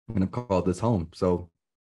 and I've called this home. So,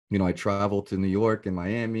 you know, I travel to New York and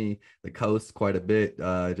Miami, the coast quite a bit,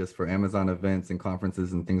 just for Amazon events and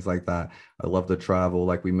conferences and things like that. I love to travel,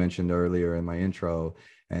 like we mentioned earlier in my intro.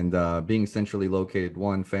 And being centrally located,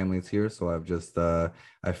 family's here. So I've just, I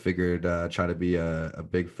figured try to be a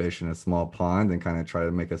big fish in a small pond and kind of try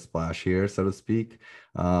to make a splash here, so to speak.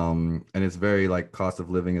 And it's very, like, cost of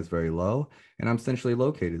living is very low. And I'm centrally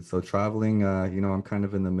located. So traveling, you know, I'm kind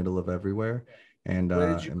of in the middle of everywhere. And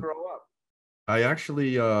where did you grow up? I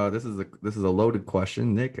actually, this is a loaded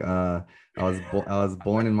question, Nick. I was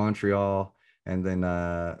born in Montreal and then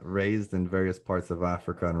raised in various parts of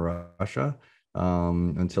Africa and Russia.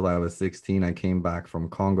 Until I was 16. I came back from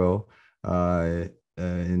Congo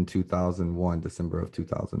in 2001, December of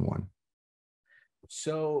 2001.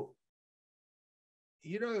 So,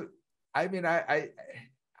 you know, I mean, I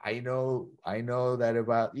know that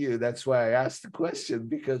about you. That's why I asked the question,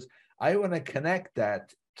 because I want to connect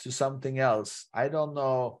that to something else. I don't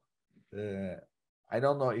know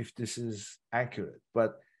if this is accurate,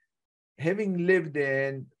 but having lived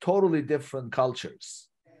in totally different cultures,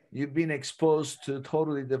 you've been exposed to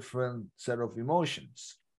totally different set of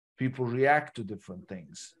emotions. People react to different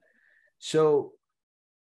things. So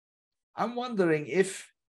I'm wondering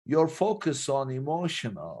if your focus on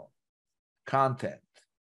emotional content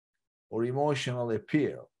or emotional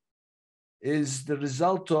appeal is the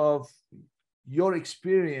result of your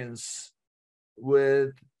experience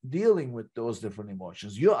with dealing with those different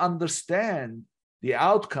emotions. You understand the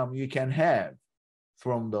outcome you can have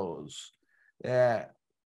from those.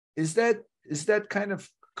 Is that kind of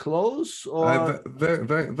close, or very,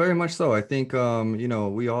 very, very much so? I think you know,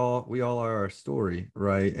 we all are our story,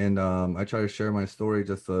 right? And I try to share my story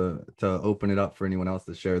just to open it up for anyone else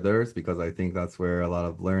to share theirs, because I think that's where a lot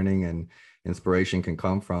of learning and inspiration can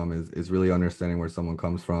come from, is really understanding where someone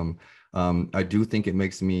comes from. I do think it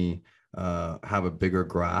makes me have a bigger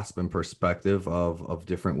grasp and perspective of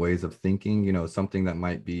different ways of thinking. You know, something that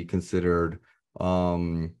might be considered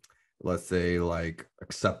let's say like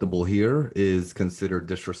acceptable here is considered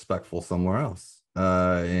disrespectful somewhere else,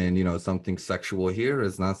 and something sexual here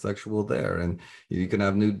is not sexual there, and you can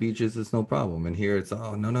have nude beaches, it's no problem, and here it's,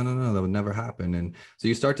 oh, no, no, no, no, that would never happen. And so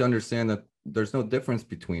you start to understand that there's no difference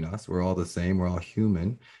between us, we're all the same, we're all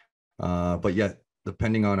human, but yet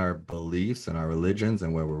depending on our beliefs and our religions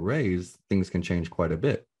and where we're raised, things can change quite a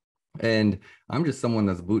bit. And I'm just someone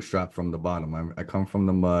that's bootstrapped from the bottom. I come from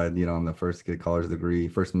the mud. I'm the first to get college degree,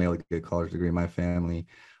 first male to get college degree in my family.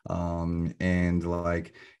 And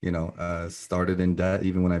like, started in debt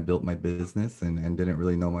even when I built my business, and didn't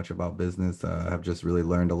really know much about business. Have just really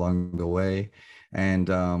learned along the way. And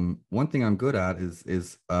one thing I'm good at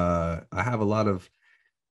is I have a lot of,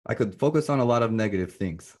 I could focus on a lot of negative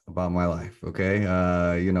things about my life. Okay.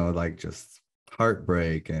 Like just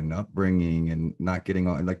heartbreak and upbringing and not getting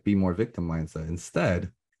on, like be more victim mindset. Instead,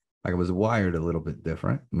 I was wired a little bit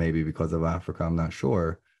different, maybe because of Africa, I'm not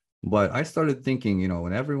sure. But I started thinking,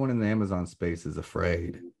 when everyone in the Amazon space is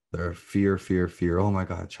afraid, they're fear, fear, fear. Oh my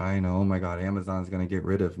God, China. Oh my God, Amazon's going to get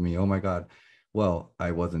rid of me. Oh my God. Well,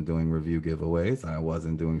 I wasn't doing review giveaways. I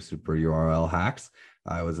wasn't doing super URL hacks.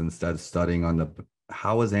 I was instead studying on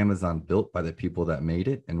how was Amazon built by the people that made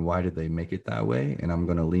it, and why did they make it that way? And I'm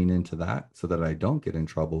going to lean into that so that I don't get in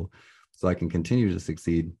trouble, so I can continue to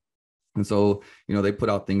succeed. And so, they put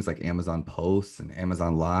out things like Amazon Posts and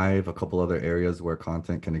Amazon Live, a couple other areas where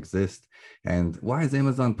content can exist. And why is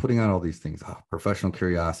Amazon putting out all these things? Oh, professional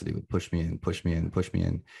curiosity would push me in, push me in, push me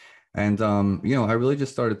in. And, I really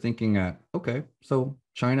just started thinking okay, so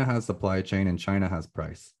China has supply chain and China has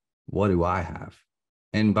price. What do I have?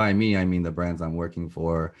 And by me, I mean the brands I'm working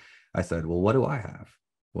for. I said, well, what do I have?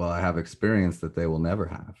 Well, I have experience that they will never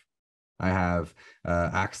have. I have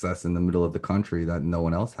access in the middle of the country that no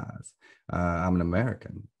one else has. I'm an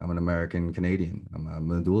American. I'm an American Canadian.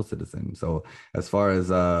 I'm a dual citizen. So as far as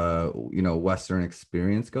Western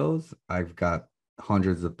experience goes, I've got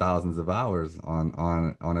hundreds of thousands of hours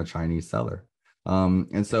on a Chinese seller.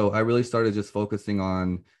 And so I really started just focusing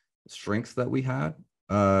on strengths that we had,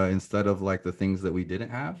 instead of like the things that we didn't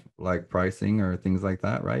have, like pricing or things like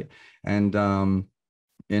that, right? And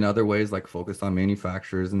in other ways, like focused on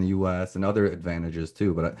manufacturers in the US and other advantages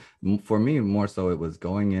too. But for me, more so, it was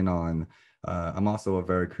going in on, I'm also a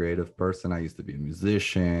very creative person. I used to be a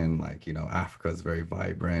musician. Like, Africa is very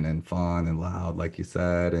vibrant and fun and loud, like you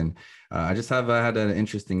said. And I just have had an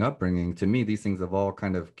interesting upbringing. To me, these things have all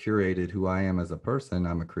kind of curated who I am as a person.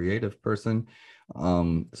 I'm a creative person.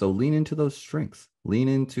 So lean into those strengths, lean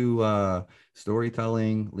into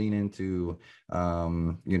storytelling, lean into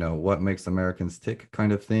what makes Americans tick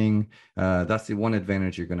kind of thing. That's the one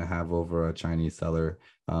advantage you're going to have over a Chinese seller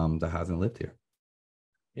that hasn't lived here.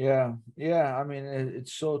 Yeah. I mean,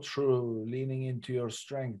 it's so true. Leaning into your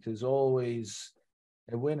strength is always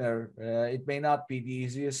a winner. It may not be the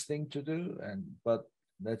easiest thing to do, but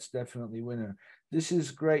that's definitely winner. This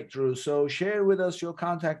is great, Drew. So share with us your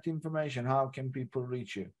contact information. How can people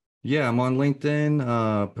reach you? Yeah, I'm on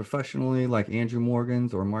LinkedIn, professionally, like Andrew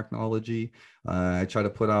Morgans or Marknology. I try to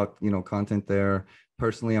put out, content there.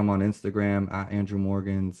 Personally, I'm on Instagram at Andrew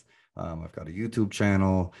Morgans. I've got a YouTube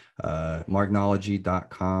channel,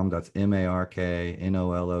 marknology.com. That's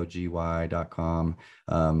marknology.com.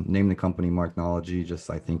 Name the company Marknology. Just,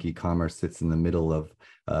 I think e-commerce sits in the middle of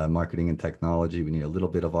marketing and technology. We need a little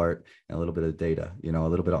bit of art and a little bit of data, a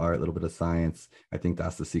little bit of art, a little bit of science. I think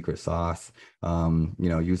that's the secret sauce.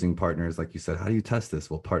 Using partners, like you said, how do you test this?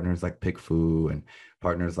 Well, partners like PickFu and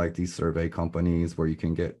partners like these survey companies, where you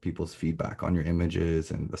can get people's feedback on your images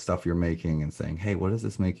and the stuff you're making and saying, hey, what does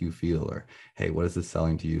this make you feel? Or, hey, what is this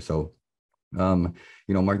selling to you? So,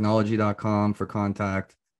 marknology.com for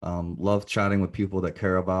contact. Love chatting with people that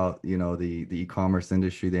care about, the e-commerce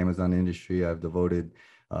industry, the Amazon industry. I've devoted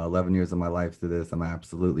 11 years of my life to this. I'm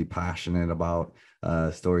absolutely passionate about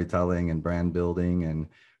storytelling and brand building. And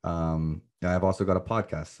I've also got a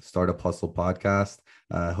podcast, Startup Hustle podcast.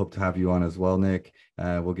 Hope to have you on as well, Nick.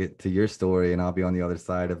 We'll get to your story and I'll be on the other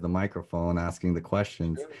side of the microphone asking the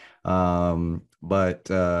questions. But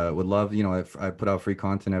would love, if I put out free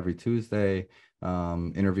content every Tuesday,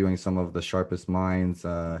 interviewing some of the sharpest minds,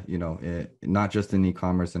 not just in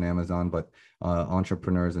e-commerce and Amazon, but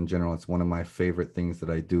entrepreneurs in general. It's one of my favorite things that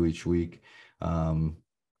I do each week. That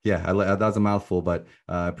was a mouthful, but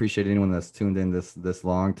I appreciate anyone that's tuned in this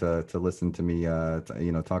long to listen to me,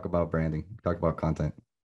 talk about branding, talk about content.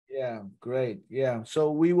 Yeah, great. Yeah,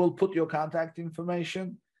 so we will put your contact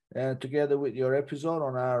information together with your episode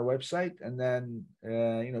on our website, and then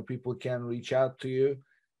people can reach out to you.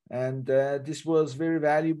 And this was very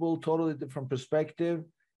valuable, totally different perspective.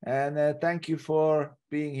 And thank you for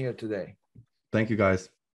being here today. Thank you, guys.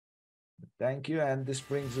 Thank you. And this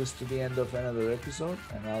brings us to the end of another episode,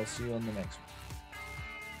 and I'll see you on the next one.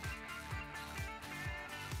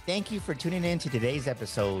 thank you for tuning in to today's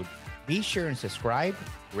episode. Be sure and subscribe,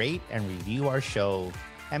 rate, and review our show.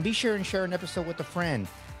 And be sure and share an episode with a friend.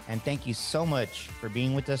 And thank you so much for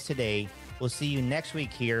being with us today. We'll see you next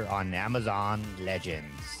week here on Amazon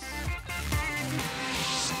Legends.